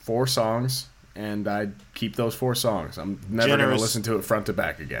like 4 songs, and I keep those 4 songs. I'm never going to listen to it front to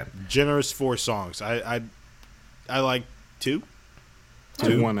back again. Generous 4 songs. I like 2.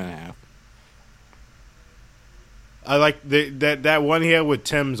 1.5. I like that one he had with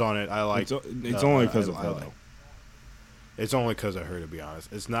Tim's on it. I like. It's only because of her, though. It's only because of her, to be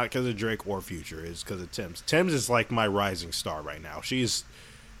honest. It's not because of Drake or Future. It's because of Tim's. Tim's is like my rising star right now. She's...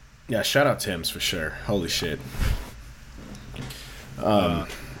 Yeah, shout out Tim's for sure. Holy shit. But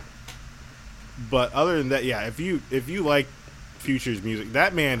other than that, yeah, if you like Future's music,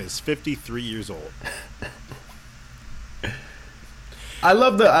 that man is 53 years old. I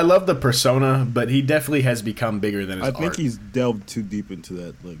love the persona, but he definitely has become bigger than his art. I think he's delved too deep into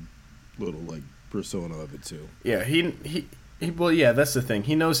that little persona of it too. Yeah, he well, yeah, that's the thing.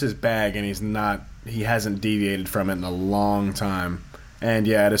 He knows his bag, and he hasn't deviated from it in a long time. And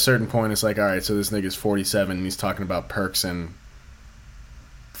yeah, at a certain point, it's like, all right, so this nigga's 47, and he's talking about perks and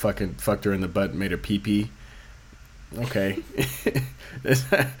fucking fucked her in the butt, and made her pee pee. Okay.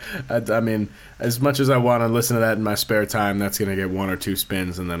 I mean, as much as I want to listen to that in my spare time, that's going to get 1 or 2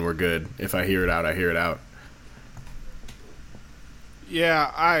 spins, and then we're good. If I hear it out, I hear it out.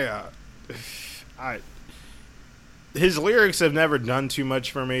 Yeah, his lyrics have never done too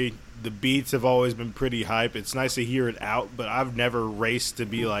much for me. The beats have always been pretty hype. It's nice to hear it out, but I've never raced to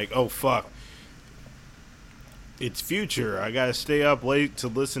be like, oh, fuck. It's Future. I gotta stay up late to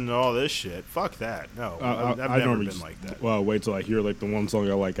listen to all this shit. Fuck that. No, I've never been like that. Well, wait till I hear like the one song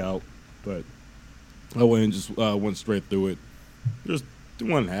I like out, but I went and just went straight through it. Just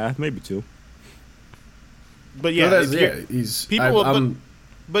 1.5, maybe 2. But yeah, he's people.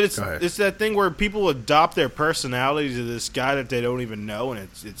 But it's that thing where people adopt their personality to this guy that they don't even know, and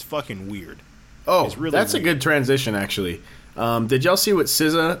it's fucking weird. Oh, it's really that's weird. A good transition, actually. Did y'all see what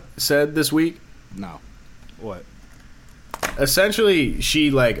SZA said this week? No. What? Essentially,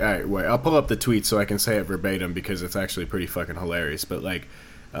 she all right, wait, I'll pull up the tweet so I can say it verbatim because it's actually pretty fucking hilarious. But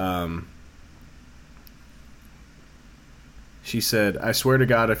she said, "I swear to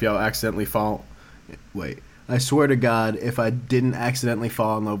God, if y'all accidentally fall, I swear to God, if I didn't accidentally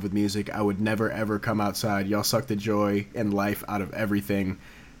fall in love with music, I would never ever come outside. Y'all suck the joy and life out of everything.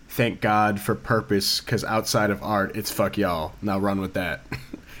 Thank God for purpose, because outside of art, it's fuck y'all. Now run with that."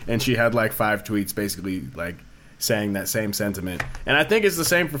 And she had 5 tweets basically saying that same sentiment. And I think it's the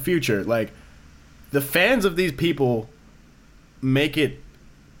same for Future. The fans of these people make it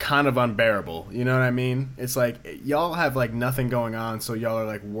kind of unbearable. You know what I mean? It's y'all have nothing going on, so y'all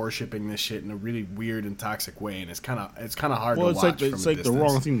are worshiping this shit in a really weird and toxic way, and it's kind of hard to watch. It's the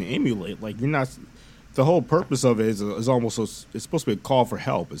wrong thing to emulate. You're not. The whole purpose of it is almost it's supposed to be a call for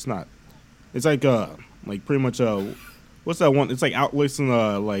help. It's not. It's pretty much what's that one? It's listen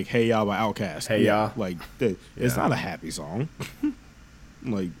to Hey Ya by Outkast. Hey Ya. It's not a happy song.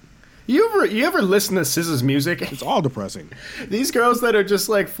 You ever listen to SZA's music? It's all depressing. These girls that are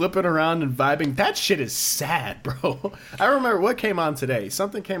just flipping around and vibing, that shit is sad, bro. I remember what came on today.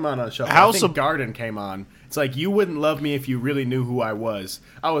 Something came on Shuffle. I think Garden came on. It's you wouldn't love me if you really knew who I was.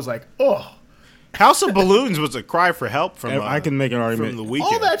 I was like, oh. House of Balloons was a cry for help from. I can make an argument from The Weeknd.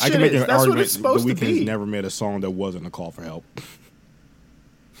 All that I shit can make is. an That's argument. what it's supposed The to Weeknd's be. never made a song that wasn't a call for help.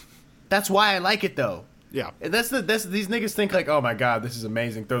 That's why I like it though. Yeah, That's these niggas think like, oh my god, this is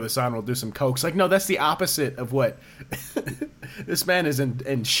amazing. Throw this on, we'll do some cokes. Like, no, that's the opposite of what this man is in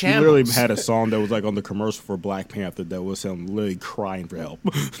He shambles. literally had a song that was like on the commercial for Black Panther that was him literally crying for help.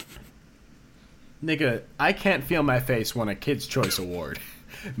 Nigga, I can't feel my face won a Kids' Choice Award.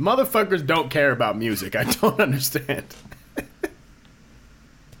 Motherfuckers don't care about music. I don't understand.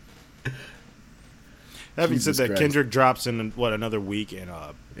 having Jesus said that, Christ. Kendrick drops in another week, and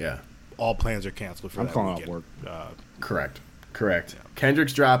Yeah, all plans are canceled for I'm that calling weekend. off work. correct.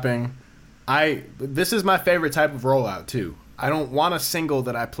 Kendrick's dropping. This is my favorite type of rollout too. I don't want a single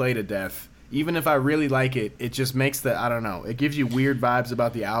that I play to death. Even if I really like it, it just makes I don't know. It gives you weird vibes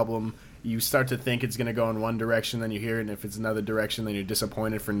about the album. You start to think it's going to go in one direction, then you hear it, and if it's another direction, then you're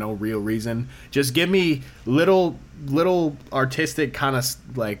disappointed for no real reason. Just give me little artistic kind of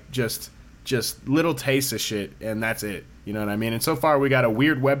like just little tastes of shit, and that's it. You know what I mean? And so far, we got a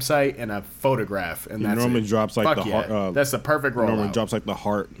weird website and a photograph, and He that's normally it. drops like Fuck the yeah. heart. That's the perfect rollout. Normally drops like the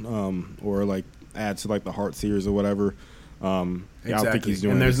heart, or like adds to like the heart series or whatever. Yeah, I don't think he's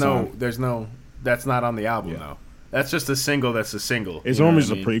doing. And it this time. that's not on the album Yeah. though. That's just a single. That's a single. It's You know normally what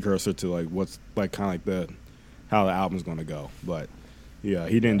just I a mean? precursor to like what's like kind of like how the album's going to go. But yeah,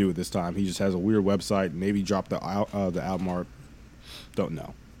 he didn't do it this time. He just has a weird website. Maybe dropped the album art. Don't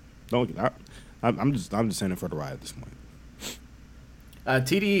know. I'm just in it for the ride at this point.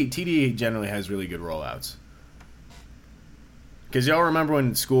 TDE generally has really good rollouts. Because y'all remember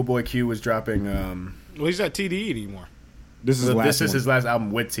when Schoolboy Q was dropping? Well, he's not TDE anymore. This is his last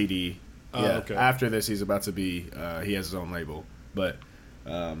album with TDE. Oh, Yeah. okay. After this, he's about to be. He has his own label, but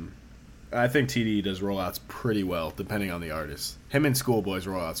I think TDE does rollouts pretty well, depending on the artist. Him and Schoolboy's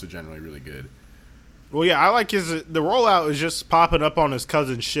rollouts are generally really good. Well, yeah, I like the rollout is just popping up on his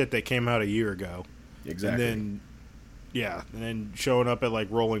cousin's shit that came out a year ago. Exactly. And then showing up at like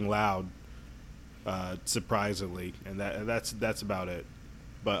Rolling Loud, surprisingly, and that's about it.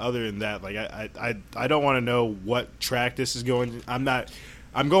 But other than that, like I don't want to know what track this is going.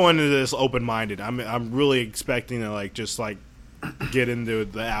 I'm going into this open minded. I'm really expecting to like just like get into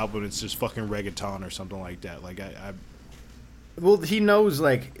the album. It's just fucking reggaeton or something like that. Like Well, he knows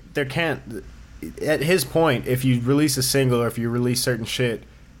like there can't. At his point, if you release a single or if you release certain shit,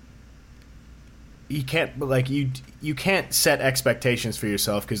 you can't like you can't set expectations for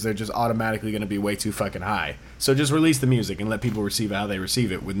yourself because they're just automatically going to be way too fucking high. So just release the music and let people receive it how they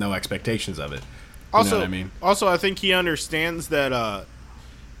receive it with no expectations of it. You know what I mean? Also, I think he understands that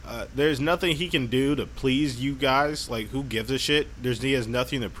there's nothing he can do to please you guys. Like, who gives a shit? He has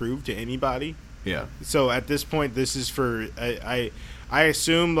nothing to prove to anybody. Yeah. So at this point, this is for I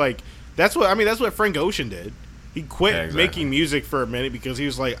assume like that's what Frank Ocean did. He quit making music for a minute because he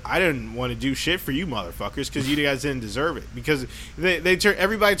was like, I didn't want to do shit for you motherfuckers because you guys didn't deserve it. Because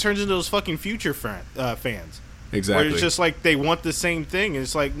everybody turns into those fucking Future fans. Exactly. Where it's just like they want the same thing. And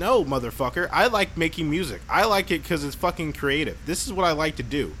it's like, no, motherfucker. I like making music. I like it because it's fucking creative. This is what I like to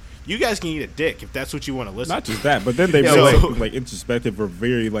do. You guys can eat a dick if that's what you want to listen Not to. just that, but then they Yeah, make so- like introspective or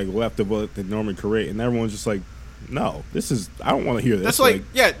very like left of what they normally create, and everyone's just like, no, this is I don't want to hear this. That's like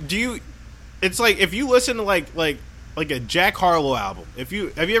yeah. It's like if you listen to like a Jack Harlow album. Have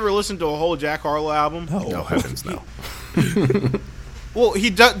you ever listened to a whole Jack Harlow album? No heavens, no. Well, he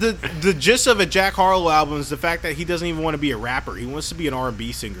does the gist of a Jack Harlow album is the fact that he doesn't even want to be a rapper. He wants to be an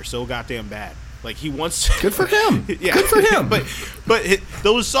R&B singer so goddamn bad. Like he wants to. Good for him. Yeah, Good for him. but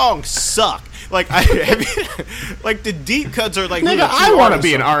those songs suck. Like like the deep cuts are like. Nigga, I want to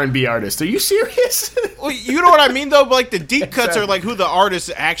be an R&B artist. Are you serious? Well, you know what I mean though. But like the deep cuts are like who the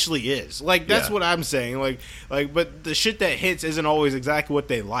artist actually is. Like that's what I'm saying. Like, but the shit that hits isn't always exactly what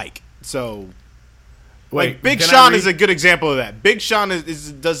they like. So, Wait, like Big can I Sean read- is a good example of that. Big Sean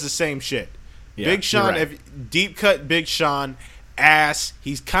does the same shit. Yeah, Big Sean, you're right. deep cut Big Sean, ass.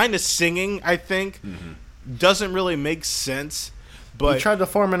 He's kind of singing. I think doesn't really make sense. But He tried to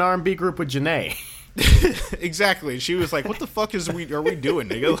form an R&B group with Janae. exactly, she was like, "What the fuck are we doing,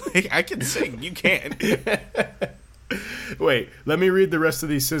 nigga? Like, I can sing, you can't." Wait, let me read the rest of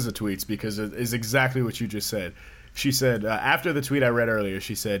these SZA tweets because it is exactly what you just said. She said, after the tweet I read earlier,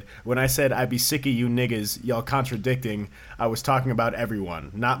 she said, when I said I'd be sick of you niggas, y'all contradicting, I was talking about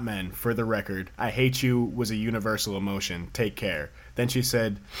everyone, not men, for the record. I hate you was a universal emotion. Take care. Then she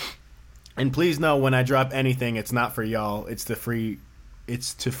said, and please know when I drop anything, it's not for y'all. It's to free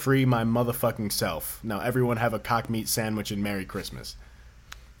my motherfucking self. Now everyone have a cock meat sandwich and Merry Christmas.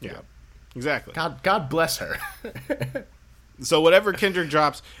 Yeah, exactly. God bless her. So whatever Kendrick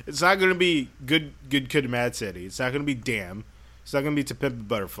drops, it's not going to be good Kid, Mad City. It's not going to be Damn. It's not going to be To Pimp a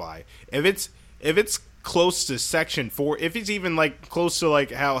Butterfly. If it's close to Section 4, if it's even like close to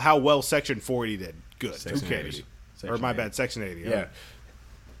like how well Section 40 did, good. Section Who cares? 80. Or my bad, Section 80. Yeah.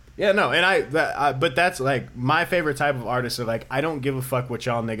 Yeah, no, and but that's like my favorite type of artist. Are like, I don't give a fuck what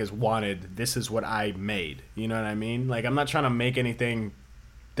y'all niggas wanted. This is what I made. You know what I mean? Like, I'm not trying to make anything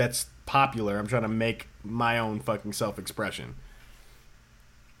that's popular. I'm trying to make my own fucking self-expression.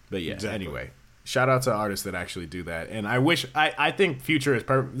 But yeah, Exactly. Anyway, shout out to artists that actually do that. And I think Future is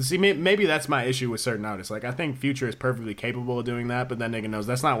perfect. See, maybe that's my issue with certain artists. Like, I think Future is perfectly capable of doing that, but that nigga knows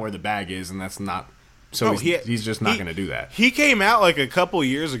that's not where the bag is, and that's not. So he's just not going to do that. He came out like a couple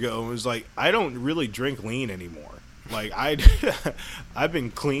years ago and was like, I don't really drink lean anymore. Like, I've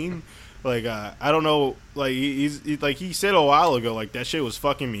been clean. Like, I don't know. Like, he said a while ago, like, that shit was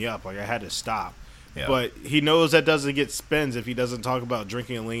fucking me up. Like, I had to stop. Yeah. But he knows that doesn't get spins if he doesn't talk about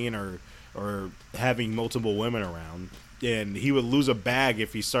drinking lean or having multiple women around. And he would lose a bag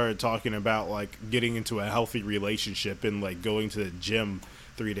if he started talking about, like, getting into a healthy relationship and, like, going to the gym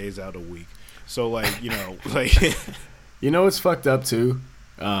 3 days out a week. So, like, you know, like... You know what's fucked up, too?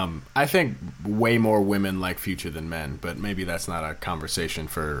 I think way more women like Future than men, but maybe that's not a conversation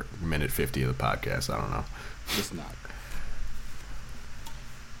for minute 50 of the podcast. I don't know. It's not.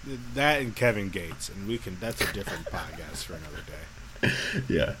 That and Kevin Gates, and that's a different podcast for another day.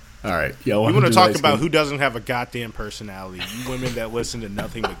 Yeah. All right. Yo, You want to talk about who doesn't have a goddamn personality? You women that listen to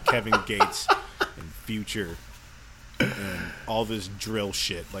nothing but Kevin Gates and Future and all this drill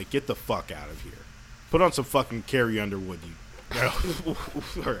shit. Like, get the fuck out of here. Put on some fucking Carrie Underwood, you. All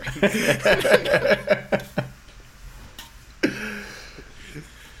right.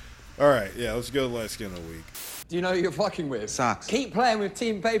 All right, yeah, let's go to Light Skin of the Week. Do you know who you're fucking with? Socks. Keep playing with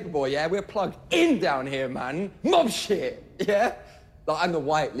Team Paperboy, yeah? We're plugged in down here, man. Mob shit, yeah? Like, I'm the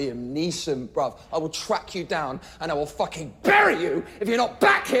white Liam Neeson, bruv. I will track you down and I will fucking bury you if you're not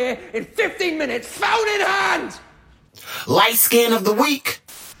back here in 15 minutes, phone in hand! Light Skin of the Week.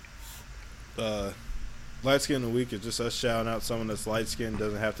 Light Skin of the Week is just us shouting out someone that's light skinned.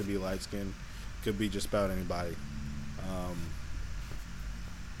 Doesn't have to be light skinned. Could be just about anybody.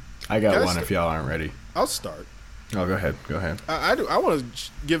 I got Guys, one if y'all aren't ready. I'll start. Oh, go ahead. Go ahead. I want to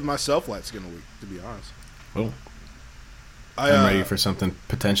give myself Light Skin of the Week, to be honest. Oh. I'm I'm ready for something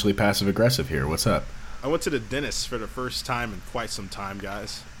potentially passive-aggressive here. What's up? I went to the dentist for the first time in quite some time,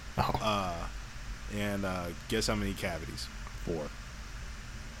 guys. Oh. And guess how many cavities? 4.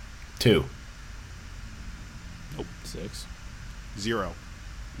 2. Nope. 6. 0.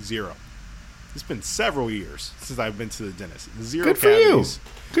 It's been several years since I've been to the dentist. 0 Good for cavities.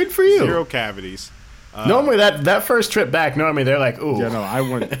 you. Good for you. 0 cavities. Normally, that first trip back, normally they're like, ooh. Yeah, no, I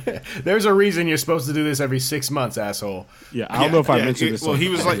went. There's a reason you're supposed to do this every 6 months, asshole. Yeah, I don't know if I mentioned this. Well, he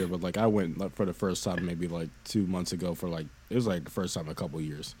was like, here, but like I went like, for the first time maybe like 2 months ago for like it was like the first time in a couple of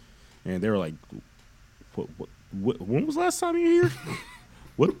years, and they were like, "What? When was the last time you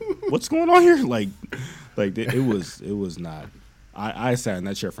were here? What's going on here?" Like it was not. I sat in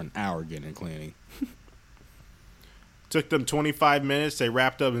that chair for an hour getting cleaning. took them 25 minutes. They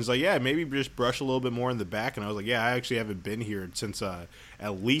wrapped up and was like, yeah, maybe just brush a little bit more in the back. And I was like, yeah, I actually haven't been here since at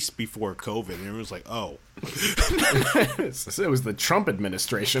least before COVID. And everyone was like, oh. It was the Trump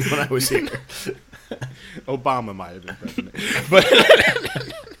administration when I was here. Obama might have been president.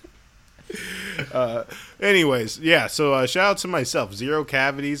 But anyways, yeah, so shout out to myself. 0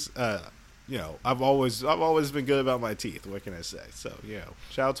 cavities. You know, I've always been good about my teeth. What can I say? So, you know,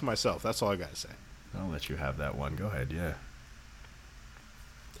 shout out to myself. That's all I got to say. I'll let you have that one. Go ahead, yeah.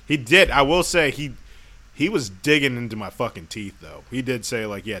 He did. I will say he was digging into my fucking teeth, though. He did say,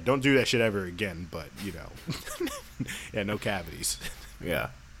 like, yeah, don't do that shit ever again. But, you know, yeah, no cavities. Yeah.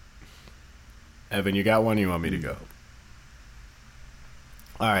 Evan, you got one? Or you want me to go?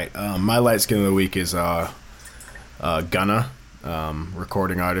 All right. My light skin of the week is Gunna,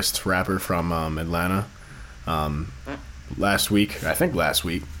 recording artist, rapper from Atlanta. Last week or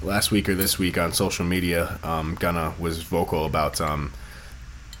this week on social media, Gunna was vocal about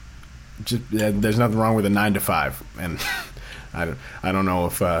there's nothing wrong with a 9 to 5, and I don't know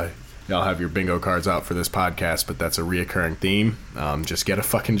if y'all have your bingo cards out for this podcast, but that's a reoccurring theme. Just get a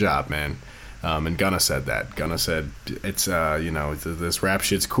fucking job, man. And Gunna said that. Gunna said it's this rap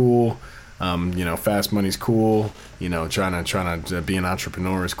shit's cool. Fast money's cool. Trying to be an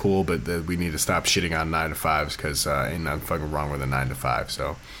entrepreneur is cool, but we need to stop shitting on 9 to 5s because ain't nothing fucking wrong with a 9 to 5.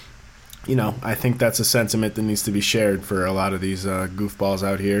 So, I think that's a sentiment that needs to be shared for a lot of these goofballs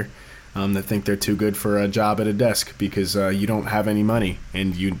out here that think they're too good for a job at a desk because you don't have any money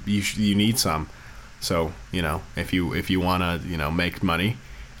and you need some. So if you want to make money,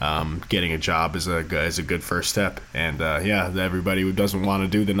 getting a job is a good first step. And everybody who doesn't want to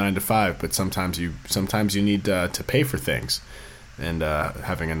do the 9 to 5, but sometimes you need to pay for things. And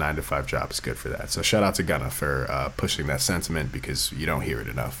having a 9 to 5 job is good for that. So shout out to Gunna for pushing that sentiment, because you don't hear it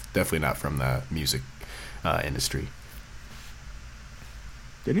enough. Definitely not from the music industry.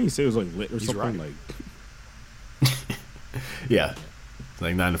 Didn't he say it was like lit or something? Right. Like, Yeah,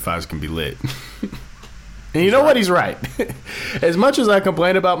 like 9 to 5s can be lit. And you know what? He's right. As much as I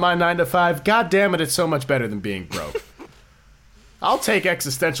complain about my 9 to 5, god damn it, it's so much better than being broke. I'll take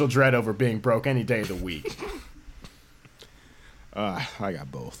existential dread over being broke any day of the week. I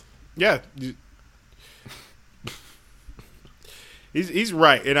got both. Yeah, he's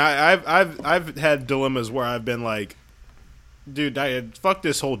right, and I've had dilemmas where I've been like, dude, fuck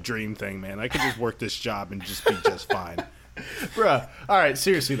this whole dream thing, man. I could just work this job and just be just fine. Bruh, all right,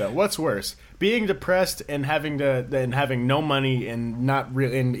 seriously though, what's worse, being depressed and having no money and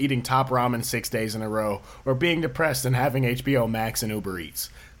and eating Top Ramen 6 days in a row, or being depressed and having HBO Max and Uber Eats?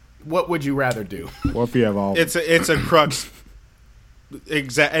 What would you rather do? What if you have all? It's a crux.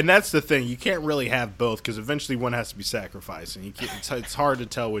 And that's the thing. You can't really have both, because eventually one has to be sacrificed, and it's hard to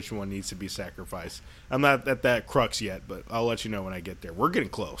tell which one needs to be sacrificed. I'm not at that crux yet, but I'll let you know when I get there. We're getting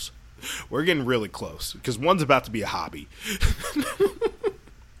close. We're getting really close, because one's about to be a hobby.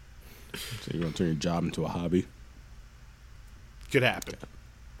 So you're gonna turn your job into a hobby? Could happen.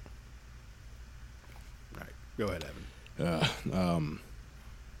 All right, go ahead, Evan.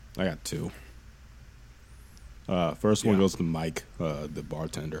 I got two. First one goes to Mike, the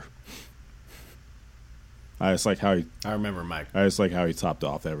bartender. I just like how he. I remember Mike. I just like how he topped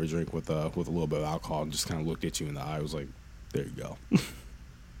off every drink with a little bit of alcohol and just kind of looked at you in the eye. I was like, "There you go."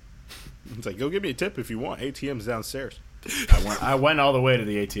 It's like, go give me a tip if you want. ATM's downstairs. I went all the way to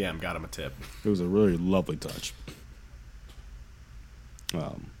the ATM, got him a tip. It was a really lovely touch.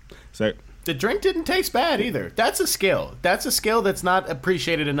 The drink didn't taste bad either. That's a skill. That's a skill that's not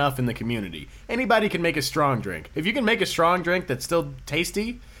appreciated enough in the community. Anybody can make a strong drink. If you can make a strong drink that's still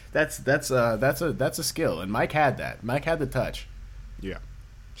tasty, that's a skill. And Mike had that. Mike had the touch. Yeah.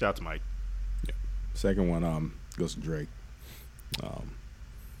 Shout out to Mike. Yeah. Second one goes to Drake.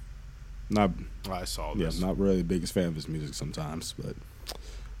 I saw this. Yeah, not really the biggest fan of his music sometimes, but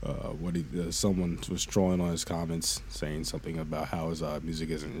someone was trolling on his comments saying something about how his music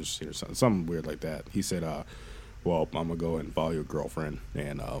isn't interesting or something weird like that. He said, well, I'm gonna go and follow your girlfriend,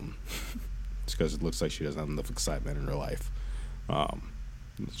 and it's because it looks like she doesn't have enough excitement in her life.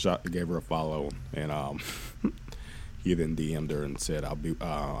 Gave her a follow, and he then DM'd her and said,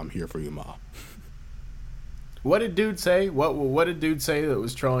 I'm here for you, ma. What did dude say? What did dude say that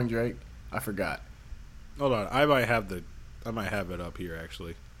was trolling Drake? I forgot. Hold on, I might have it up here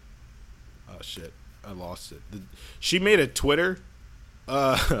actually. Oh shit, I lost it. She made a Twitter,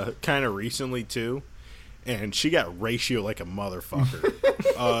 kind of recently too, and she got ratio like a motherfucker.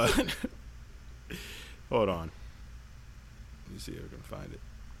 Hold on, let me see if I can find it.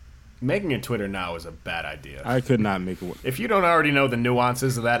 Making a Twitter now is a bad idea. I could not make it. If you don't already know the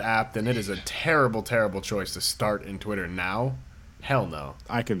nuances of that app, then it is a terrible, terrible choice to start in Twitter now. Hell no.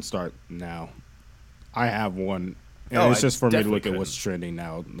 I can start now. I have one, and it's just for me to look at what's trending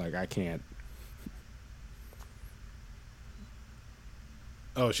now. Like, I can't.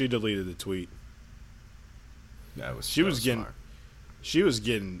 Oh, she deleted the tweet. That was she was smart. She was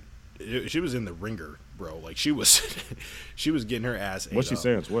in the ringer, bro. Like she was getting her ass ate. What's she up.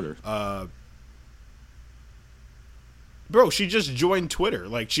 saying on Twitter? Bro, she just joined Twitter.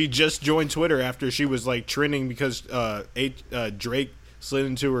 Like she just joined Twitter after she was like trending because Drake slid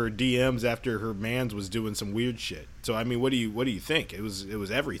into her DMs after her mans was doing some weird shit. So I mean, what do you think? It was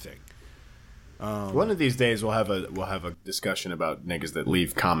everything. One of these days we'll have a discussion about niggas that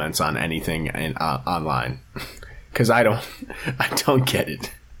leave comments on anything online, because I don't get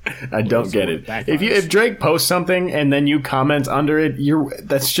it. I don't get it. If Drake posts something and then you comment under it,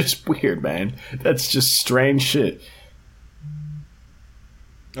 that's just weird, man. That's just strange shit.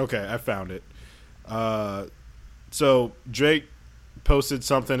 Okay, I found it. So Drake posted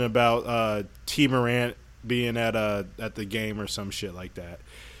something about T Morant being at the game or some shit like that,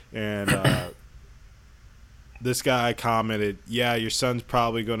 and this guy commented, "Yeah, your son's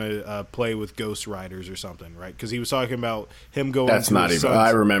probably going to play with Ghost Riders or something, right?" Because he was talking about him going. That's not even.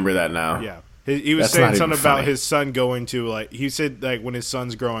 I remember that now. Yeah, he was saying something about his son going to like. He said like when his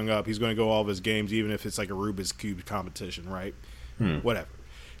son's growing up, he's going to go all of his games, even if it's like a Rubik's Cube competition, right? Whatever.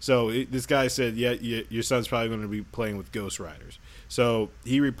 So this guy said, "Yeah, your son's probably going to be playing with Ghost Riders." So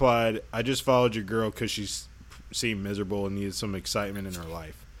he replied, "I just followed your girl because she seemed miserable and needed some excitement in her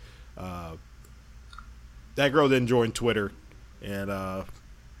life." that girl didn't join Twitter, and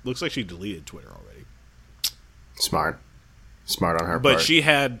looks like she deleted Twitter already. Smart on her part. But she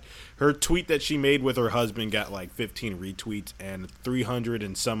had her tweet that she made with her husband got like 15 retweets and 300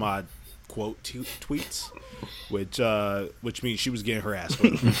 and some odd quote tweets, which means she was getting her ass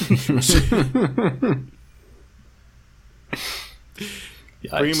whipped.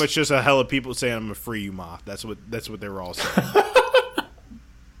 Pretty much just a hell of people saying I'm gonna free you, Ma. That's what they were all saying.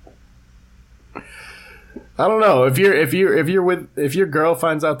 I don't know if your girl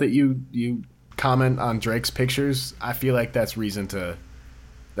finds out that you comment on Drake's pictures. I feel like that's a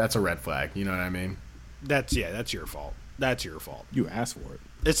red flag. You know what I mean? That's your fault. That's your fault. You asked for it.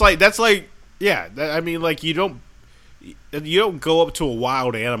 It's like I mean, like you don't go up to a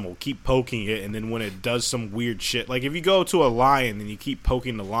wild animal, keep poking it, and then when it does some weird shit, like if you go to a lion and you keep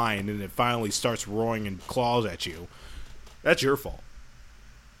poking the lion and it finally starts roaring and claws at you, that's your fault.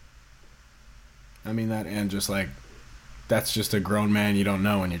 I mean that, and just like that's just a grown man you don't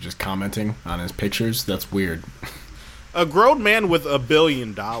know and you're just commenting on his pictures. That's weird. A grown man with $1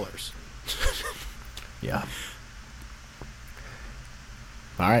 billion. Yeah.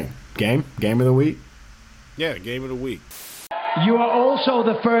 All right, game of the week. Yeah, game of the week. You are also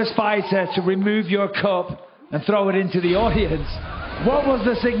the first fighter to remove your cup and throw it into the audience. What was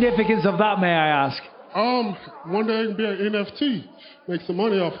the significance of that, may I ask? One day I can be an NFT, make some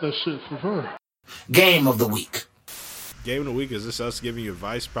money off that shit for fun. Game of the week. Game of the week, is this us giving you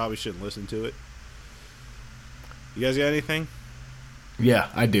advice? Probably shouldn't listen to it. You guys got anything? Yeah,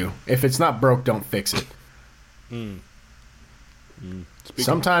 I do. If it's not broke, don't fix it.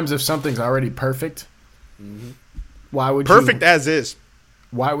 Sometimes if something's already perfect, why would perfect as is?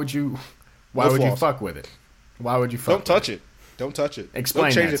 Why would you fuck with it? Why would you fuck? Don't touch it. Don't touch it.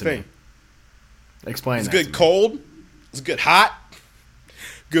 Explain. Don't change that a thing. Me. Explain. It's that good to cold. It's good hot.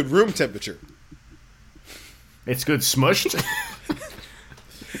 Good room temperature. It's good smushed.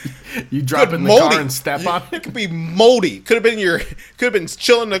 You drop in the car and step on it. It could be moldy. Could have been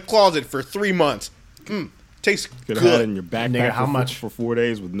chilling in the closet for 3 months. Tastes Could have good. had it in your backpack Nigga, how much? for 4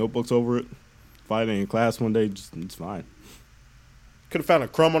 days with notebooks over it. Fighting in class one day, it's fine. Could have found a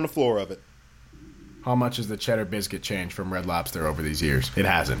crumb on the floor of it. How much has the cheddar biscuit changed from Red Lobster over these years? It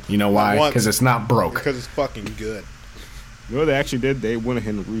hasn't. You know why? Because it's not broke. Because it's fucking good. You know what they actually did? They went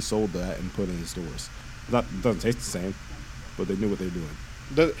ahead and resold that and put it in stores. It doesn't taste the same, but they knew what they were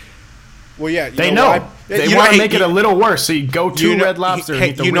doing. Well, yeah, they know. They want to make it a little worse, so you go to Red Lobster and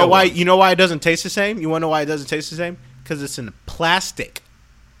eat the real one. You know why it doesn't taste the same? You want to know why it doesn't taste the same? Because it's in plastic.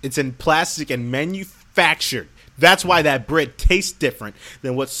 It's in plastic and manufactured. That's why that bread tastes different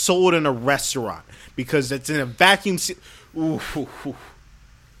than what's sold in a restaurant. Because it's in a vacuum seal.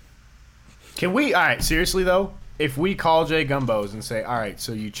 Can we? All right, seriously though, if we call Jay Gumbos and say, all right,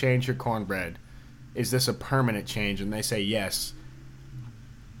 so you change your cornbread, is this a permanent change? And they say yes.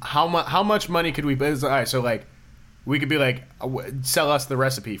 How much money could we? All right, so like, we could be like, sell us the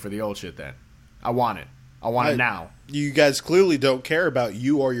recipe for the old shit. Then, I want it. I want it now. You guys clearly don't care about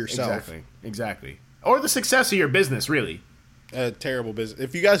you or yourself. Exactly. Or the success of your business, really. A terrible business.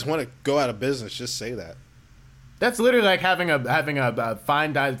 If you guys want to go out of business, just say that. That's literally like having a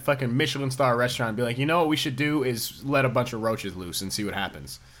fine dining fucking Michelin star restaurant and be like, you know what we should do is let a bunch of roaches loose and see what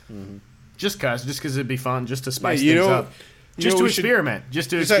happens. Mm-hmm. Just cause it'd be fun, just to spice things up. Just to experiment.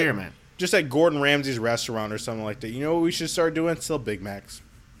 Just at Gordon Ramsay's restaurant or something like that. You know what we should start doing? Sell Big Macs.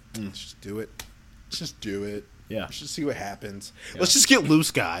 Let's just do it. Let's just do it. Yeah. Let's just see what happens. Yeah. Let's just get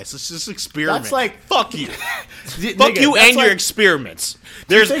loose, guys. Let's just experiment. That's like fuck you. Fuck you and your experiments.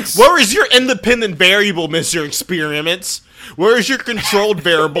 Where is your independent variable, Mr. Experiments? Where is your controlled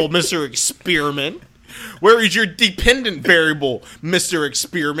variable, Mr. Experiment? Where is your dependent variable, Mr.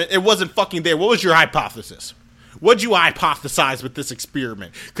 Experiment? It wasn't fucking there. What was your hypothesis? What'd you hypothesize with this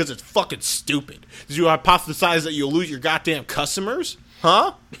experiment? Because it's fucking stupid. Did you hypothesize that you'll lose your goddamn customers?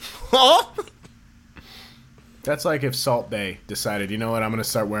 Huh? That's like if Salt Bae decided, you know what, I'm going to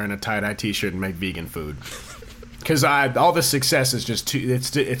start wearing a tie-dye t-shirt and make vegan food. Because all the success is just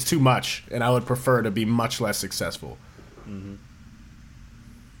it's too much, and I would prefer to be much less successful. Mm-hmm.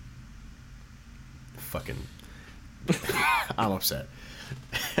 Fucking... I'm upset.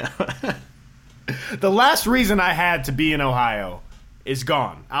 The last reason I had to be in Ohio is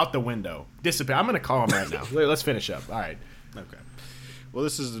gone. Out the window. Disappear. I'm going to call him right now. Let's finish up. All right. Okay. Well,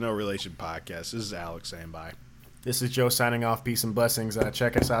 this is the No Relation Podcast. This is Alex saying bye. This is Joe signing off. Peace and blessings.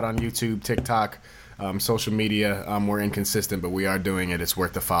 Check us out on YouTube, TikTok, social media. We're inconsistent, but we are doing it. It's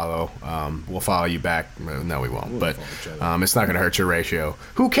worth the follow. We'll follow you back. No, we won't. But it's not going to hurt your ratio.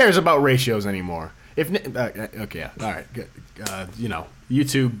 Who cares about ratios anymore? If okay, yeah, all right, good. You know,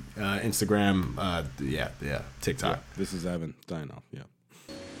 YouTube, Instagram, TikTok. Yeah, this is Evan signing off. Yeah.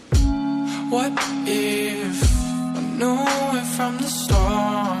 What if I knew it from the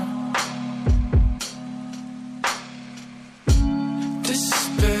start?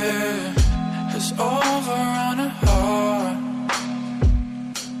 Despair has overrun a heart.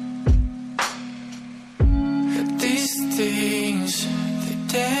 That these things, they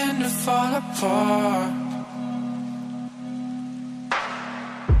tend to fall apart.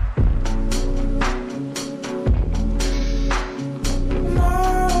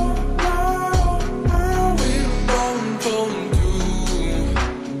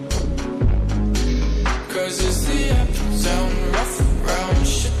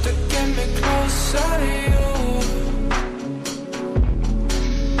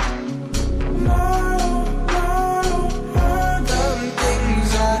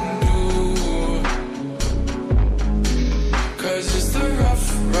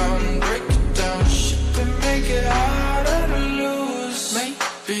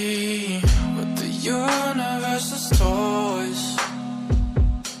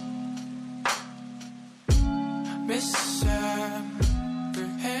 Miss